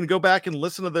 You can go back and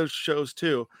listen to those shows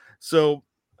too. So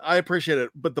I appreciate it.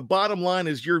 But the bottom line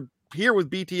is you're here with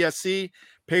BTSC.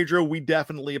 Pedro, we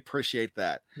definitely appreciate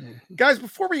that. Mm-hmm. Guys,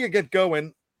 before we get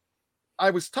going, I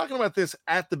was talking about this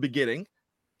at the beginning.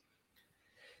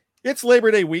 It's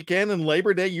Labor Day weekend, and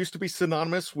Labor Day used to be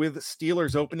synonymous with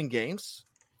Steelers opening games.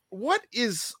 What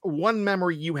is one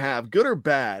memory you have, good or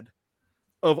bad,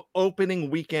 of opening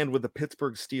weekend with the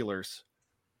Pittsburgh Steelers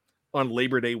on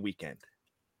Labor Day weekend?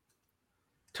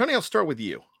 Tony, I'll start with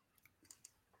you.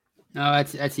 No,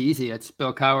 that's easy. That's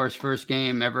Bill Cowher's first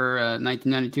game ever,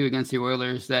 1992 against the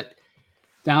Oilers. That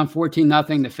down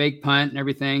 14-0, the fake punt and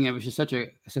everything. It was just such a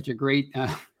great,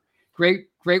 great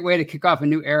way to kick off a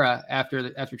new era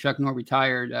after Chuck Noll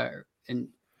retired, and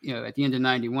at the end of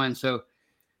 '91. So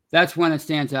that's one that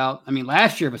stands out. I mean,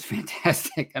 last year was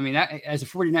fantastic. I mean, as a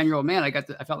 49-year-old man, I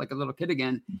felt like a little kid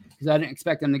again because I didn't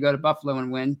expect them to go to Buffalo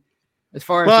and win. As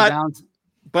far as the downs,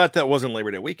 but that wasn't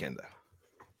Labor Day weekend, though.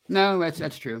 No,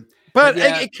 that's true. But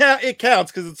yeah, it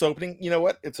counts because it's opening. You know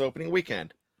what? It's opening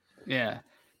weekend. Yeah,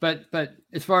 but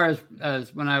as far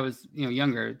as when I was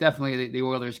younger, definitely the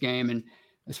Oilers game. And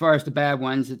as far as the bad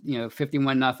ones,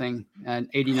 51-0 and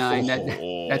 89,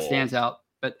 that stands out.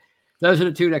 But those are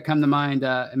the two that come to mind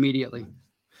immediately.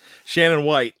 Shannon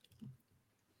White.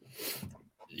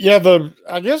 Yeah,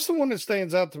 I guess the one that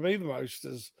stands out to me the most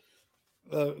is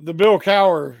the Bill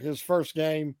Cowher, his first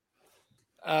game.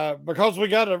 Because we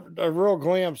got a real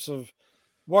glimpse of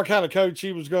what kind of coach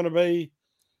he was going to be.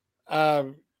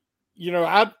 I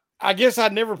guess I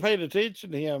never paid attention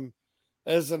to him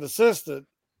as an assistant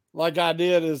like I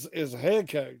did as a head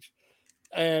coach.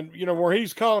 And, where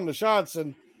he's calling the shots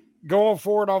and going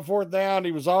for it on fourth down,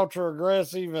 he was ultra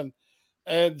aggressive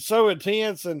and so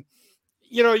intense. And,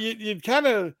 you'd kind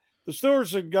of – the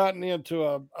Steelers had gotten into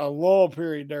a lull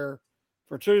period there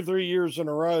for 2 or 3 years in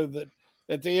a row that –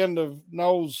 at the end of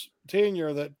Noll's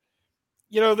tenure that,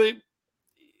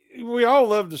 we all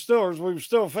loved the Steelers. We were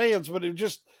still fans, but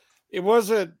it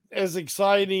wasn't as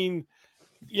exciting.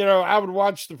 I would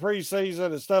watch the preseason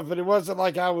and stuff, but it wasn't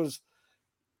like I wasn't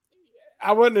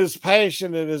as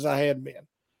passionate as I had been.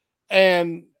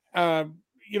 And,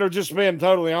 just being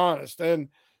totally honest. And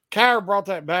Cowher brought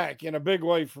that back in a big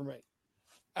way for me.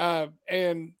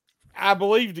 And I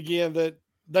believed again that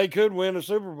they could win a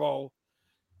Super Bowl.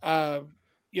 I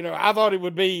thought it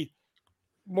would be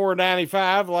more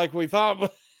 95 like we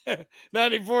thought,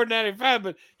 94, 95,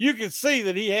 but you could see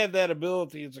that he had that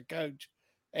ability as a coach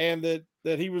and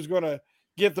that he was going to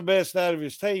get the best out of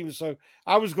his team. So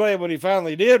I was glad when he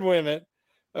finally did win it,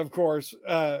 of course.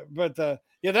 That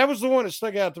was the one that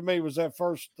stuck out to me was that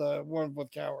first one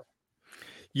with Cowher.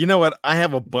 You know what? I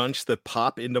have a bunch that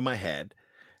pop into my head,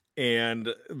 and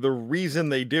the reason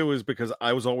they do is because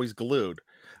I was always glued.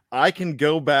 I can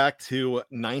go back to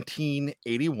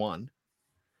 1981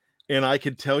 and I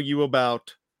could tell you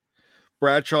about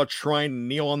Bradshaw trying to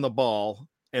kneel on the ball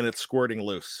and it's squirting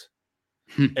loose.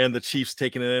 And the Chiefs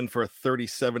taking it in for a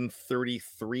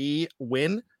 37-33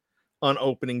 win on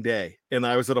opening day. And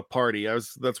I was at a party.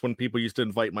 That's when people used to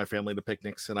invite my family to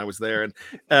picnics, and I was there and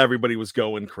everybody was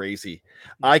going crazy.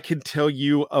 I can tell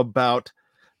you about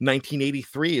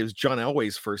 1983 is John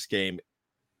Elway's first game.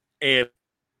 And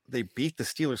they beat the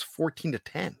Steelers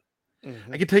 14-10.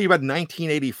 Mm-hmm. I can tell you about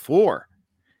 1984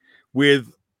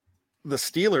 with the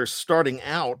Steelers starting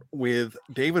out with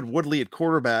David Woodley at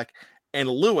quarterback and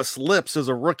Lewis Lips as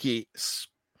a rookie.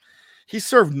 He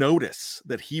served notice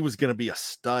that he was going to be a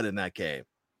stud in that game.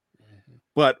 Mm-hmm.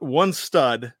 But one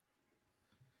stud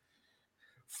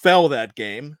fell that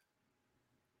game,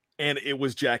 and it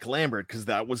was Jack Lambert because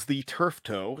that was the turf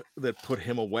toe that put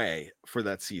him away for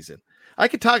that season. I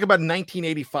could talk about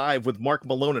 1985 with Mark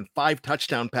Malone and 5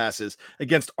 touchdown passes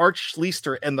against Art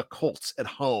Schlichter and the Colts at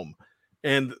home.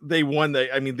 And they won.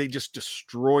 They just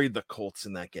destroyed the Colts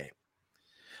in that game.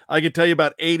 I could tell you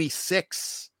about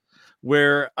 86,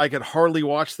 where I could hardly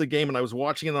watch the game, and I was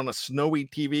watching it on a snowy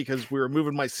TV because we were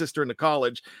moving my sister into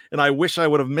college, and I wish I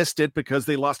would have missed it because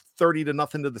they lost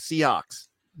 30-0 to the Seahawks.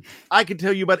 I could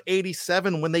tell you about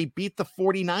 87 when they beat the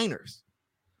 49ers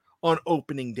on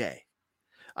opening day.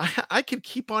 I could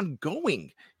keep on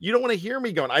going. You don't want to hear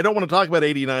me going. I don't want to talk about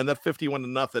 89, that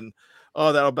 51-0.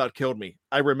 Oh, that about killed me.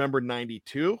 I remember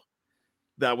 92.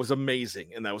 That was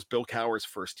amazing. And that was Bill Cowher's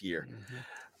first year. Mm-hmm.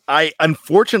 I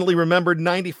unfortunately remembered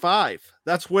 95.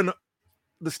 That's when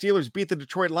the Steelers beat the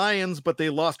Detroit Lions, but they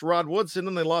lost Rod Woodson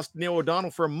and they lost Neil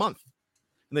O'Donnell for a month.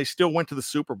 And they still went to the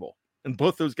Super Bowl. And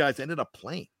both those guys ended up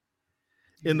playing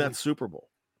in that Super Bowl.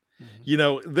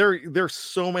 Mm-hmm. There's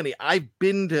so many. I've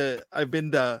been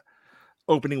to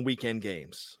opening weekend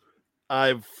games.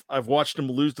 I've watched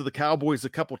them lose to the Cowboys a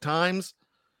couple times,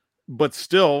 but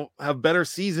still have better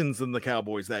seasons than the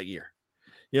Cowboys that year.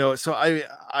 So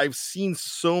I've seen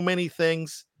so many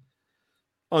things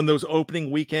on those opening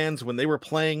weekends when they were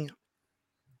playing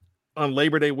on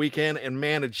Labor Day weekend, and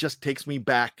man, it just takes me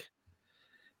back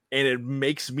and it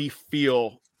makes me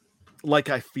feel like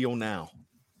I feel now.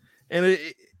 And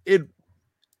it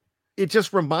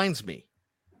just reminds me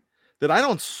that I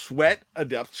don't sweat a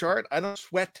depth chart. I don't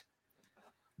sweat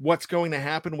what's going to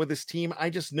happen with this team. I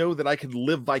just know that I could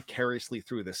live vicariously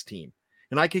through this team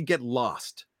and I could get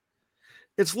lost.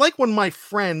 It's like when my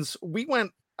friends, we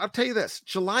went, I'll tell you this,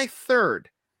 July 3rd,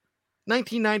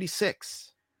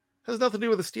 1996, has nothing to do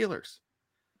with the Steelers.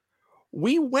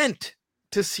 We went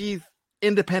to see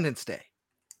Independence Day.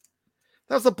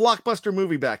 That was a blockbuster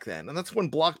movie back then. And that's when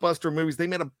blockbuster movies, they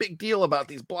made a big deal about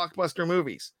these blockbuster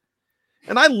movies.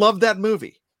 And I loved that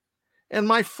movie. And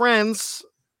my friends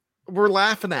were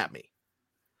laughing at me.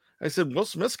 I said, Will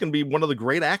Smith's going to be one of the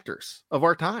great actors of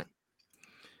our time.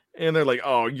 And they're like,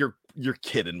 oh, you're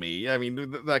kidding me. I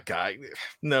mean, that guy,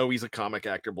 no, he's a comic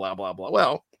actor, blah, blah, blah.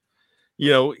 Well,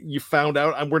 you found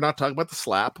out, and we're not talking about the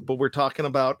slap, but we're talking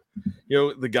about,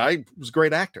 the guy was a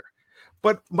great actor.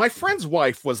 But my friend's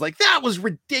wife was like, that was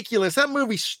ridiculous. That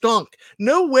movie stunk.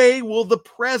 No way will the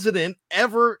president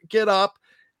ever get up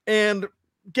and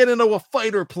get into a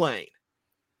fighter plane.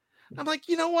 I'm like,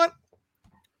 you know what?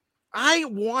 I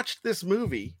watched this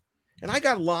movie and I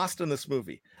got lost in this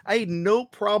movie. I had no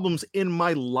problems in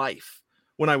my life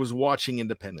when I was watching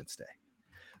Independence Day.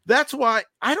 That's why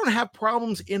I don't have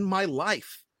problems in my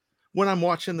life when I'm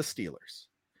watching the Steelers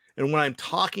and when I'm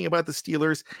talking about the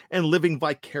Steelers and living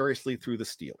vicariously through the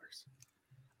Steelers.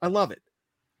 I love it.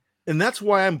 And that's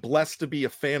why I'm blessed to be a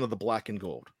fan of the black and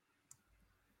gold.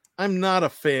 I'm not a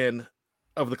fan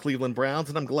of the Cleveland Browns,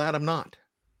 and I'm glad I'm not.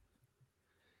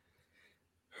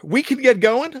 We can get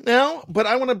going now, but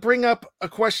I want to bring up a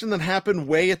question that happened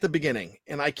way at the beginning,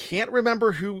 and I can't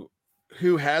remember who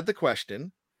had the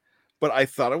question, but I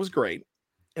thought it was great,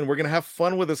 and we're going to have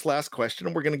fun with this last question,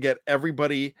 and we're going to get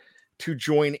everybody to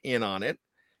join in on it,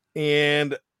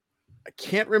 and I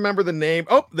can't remember the name.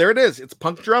 Oh, there it is. It's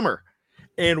Punk Drummer,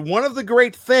 and one of the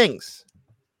great things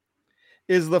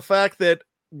is the fact that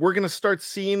we're going to start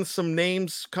seeing some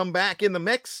names come back in the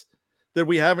mix that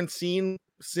we haven't seen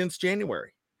since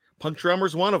January. Punk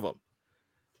Drummer's one of them.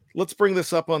 Let's bring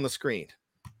this up on the screen.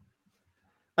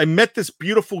 I met this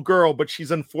beautiful girl, but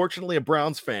she's unfortunately a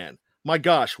Browns fan. My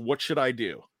gosh, what should I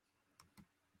do?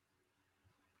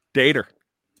 Date her.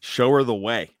 Show her the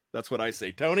way. That's what I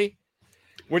say. Tony,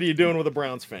 what are you doing with a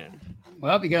Browns fan?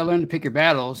 Well, you got to learn to pick your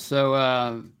battles.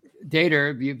 So, date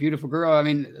her, beautiful girl. I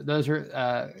mean, those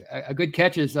are a good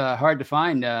catch is hard to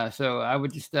find. So I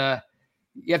would just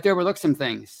you have to overlook some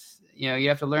things. You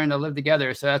have to learn to live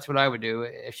together. So that's what I would do.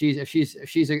 If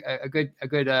she's a good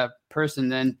person,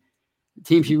 then the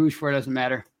team she roots for doesn't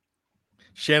matter.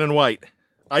 Shannon White.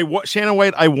 I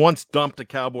once dumped a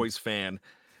Cowboys fan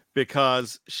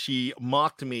because she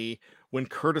mocked me when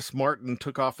Curtis Martin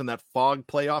took off in that Fog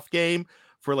playoff game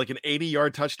for like an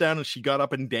 80-yard touchdown, and she got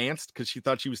up and danced because she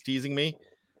thought she was teasing me.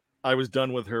 I was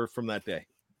done with her from that day.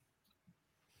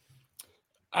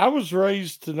 I was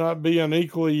raised to not be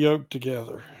unequally yoked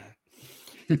together.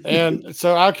 And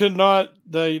so I could not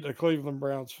date a Cleveland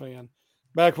Browns fan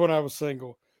back when I was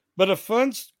single. But a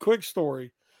fun, quick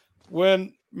story.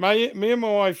 When me and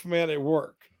my wife met at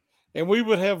work, and we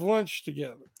would have lunch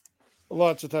together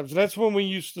lots of times. And that's when we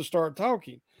used to start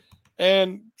talking.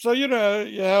 And so, you know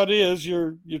how it is.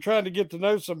 You're trying to get to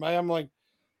know somebody. I'm like,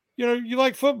 you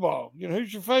like football.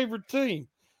 Who's your favorite team?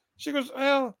 She goes,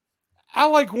 well, I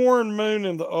like Warren Moon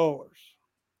and the Oilers.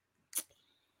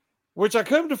 Which I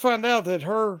come to find out that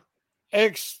her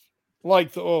ex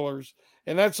liked the Oilers,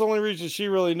 and that's the only reason she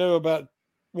really knew about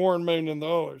Warren Moon and the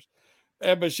Oilers.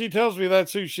 But she tells me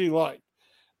that's who she liked.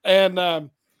 And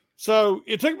so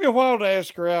it took me a while to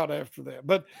ask her out after that.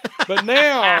 But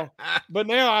now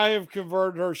I have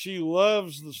converted her. She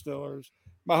loves the Steelers.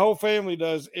 My whole family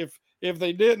does. If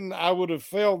they didn't, I would have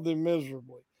failed them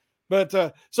miserably.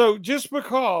 But so just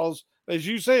because, as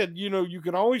you said, you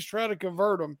can always try to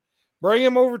convert them. Bring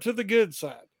him over to the good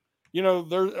side. I know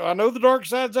the dark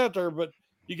side's out there, but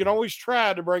you can always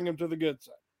try to bring him to the good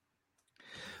side.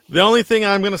 The only thing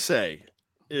I'm going to say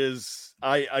is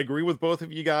I agree with both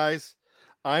of you guys.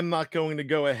 I'm not going to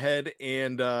go ahead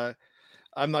and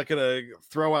I'm not going to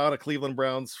throw out a Cleveland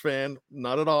Browns fan.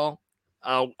 Not at all.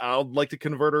 I'll like to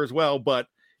convert her as well. But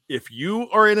if you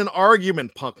are in an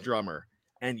argument, Punk Drummer,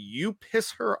 and you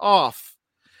piss her off,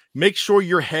 make sure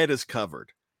your head is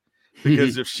covered.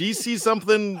 Because if she sees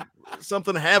something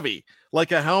heavy,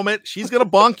 like a helmet, she's going to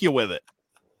bonk you with it.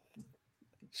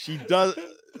 She does.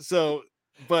 So,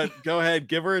 but go ahead,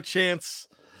 give her a chance.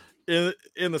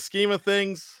 In the scheme of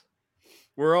things,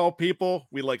 we're all people.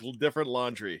 We like different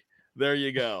laundry. There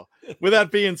you go. With that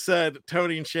being said,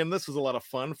 Tony and Shannon, this was a lot of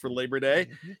fun for Labor Day.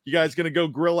 You guys going to go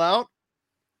grill out?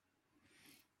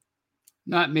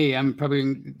 Not me. I'm probably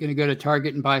going to go to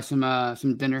Target and buy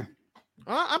some dinner.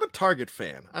 I'm a Target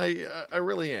fan. I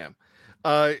really am.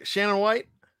 Shannon White.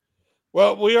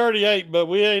 Well, we already ate, but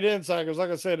we ate inside because,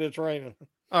 like I said, it's raining.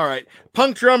 All right.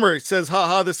 Punk Drummer says,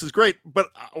 haha, this is great, but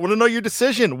I want to know your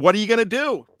decision. What are you going to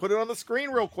do? Put it on the screen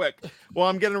real quick. Well,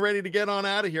 I'm getting ready to get on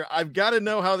out of here. I've got to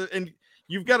know how, and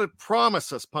you've got to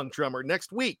promise us, Punk Drummer,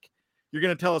 next week, you're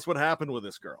going to tell us what happened with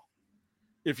this girl.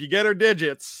 If you get her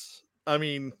digits, I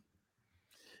mean,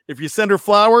 if you send her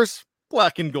flowers,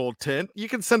 black and gold tint. You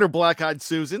can send her black-eyed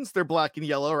Susans. They're black and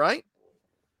yellow, right?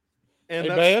 And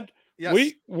hey, Bad,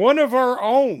 yes. One of our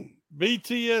own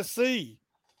BTSC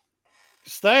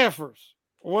staffers,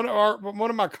 one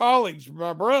of my colleagues,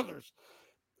 my brothers,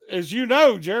 as you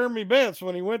know, Jeremy Betts,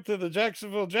 when he went to the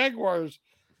Jacksonville Jaguars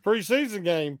preseason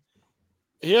game,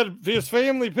 he had his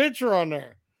family picture on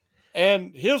there,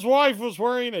 and his wife was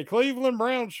wearing a Cleveland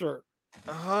Brown shirt.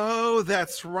 Oh,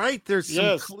 that's right. There's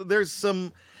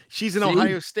some. She's an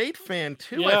Ohio State fan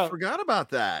too. Yeah. I forgot about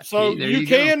that. So you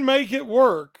can make it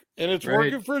work, and it's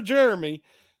working for Jeremy.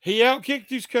 He outkicked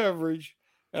his coverage,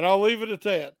 and I'll leave it at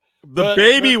that. The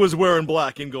baby was wearing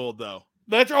black and gold, though.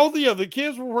 That's all. The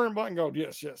kids were wearing black and gold.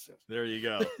 Yes. There you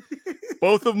go.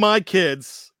 Both of my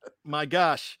kids, my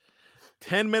gosh,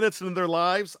 10 minutes into their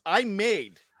lives, I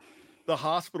made the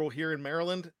hospital here in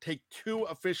Maryland take 2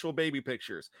 official baby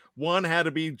pictures. One had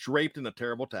to be draped in a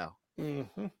terrible towel.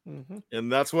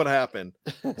 And that's what happened.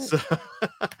 So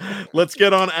let's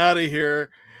get on out of here.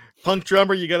 Punk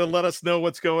Drummer, you got to let us know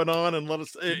what's going on, and let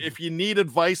us, if you need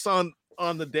advice on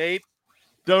the date,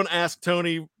 don't ask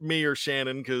Tony, me, or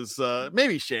Shannon, because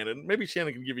maybe Shannon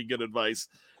can give you good advice.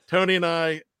 Tony and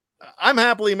I'm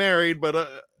happily married,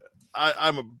 but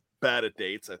I'm bad at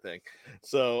dates, I think.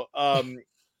 So,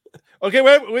 okay,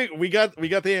 wait, we got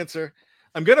the answer.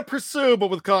 I'm gonna pursue, but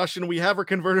with caution. We have her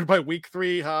converted by week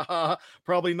 3.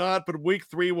 Probably not, but week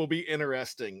 3 will be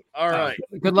interesting. All right.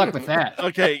 Good luck with that.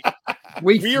 Okay.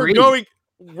 We're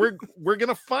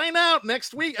gonna find out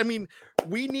next week. I mean,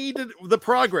 we needed the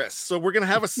progress, so we're gonna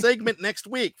have a segment next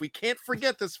week. We can't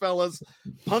forget this, fellas.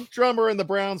 Punk Drummer and the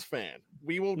Browns fan.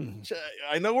 We will.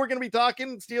 I know we're gonna be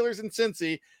talking Steelers and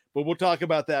Cincy, but we'll talk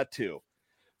about that too.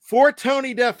 For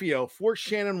Tony Defeo, for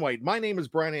Shannon White, my name is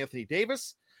Brian Anthony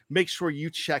Davis. Make sure you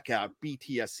check out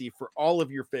BTSC for all of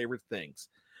your favorite things.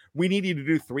 We need you to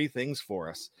do 3 things for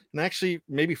us, and actually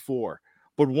maybe 4.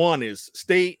 But one is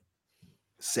stay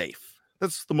safe.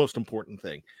 That's the most important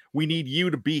thing. We need you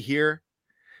to be here,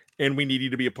 and we need you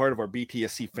to be a part of our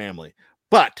BTSC family.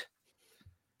 But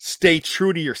stay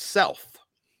true to yourself.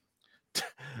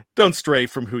 Don't stray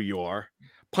from who you are.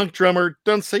 Punk Drummer,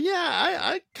 don't say,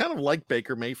 I kind of like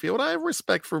Baker Mayfield. I have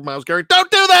respect for Myles Garrett.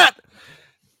 Don't do that!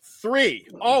 3,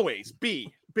 always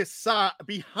be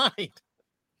behind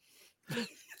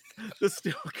the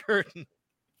steel curtain.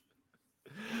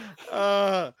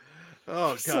 Oh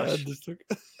gosh.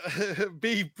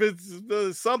 Be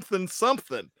something.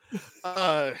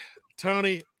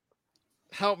 Tony,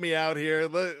 help me out here.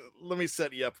 Let me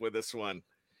set you up with this one.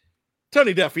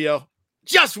 Tony Defeo,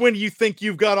 just when you think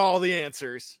you've got all the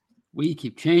answers, we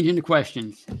keep changing the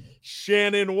questions.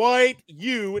 Shannon White,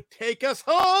 you take us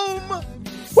home.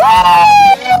 Woo!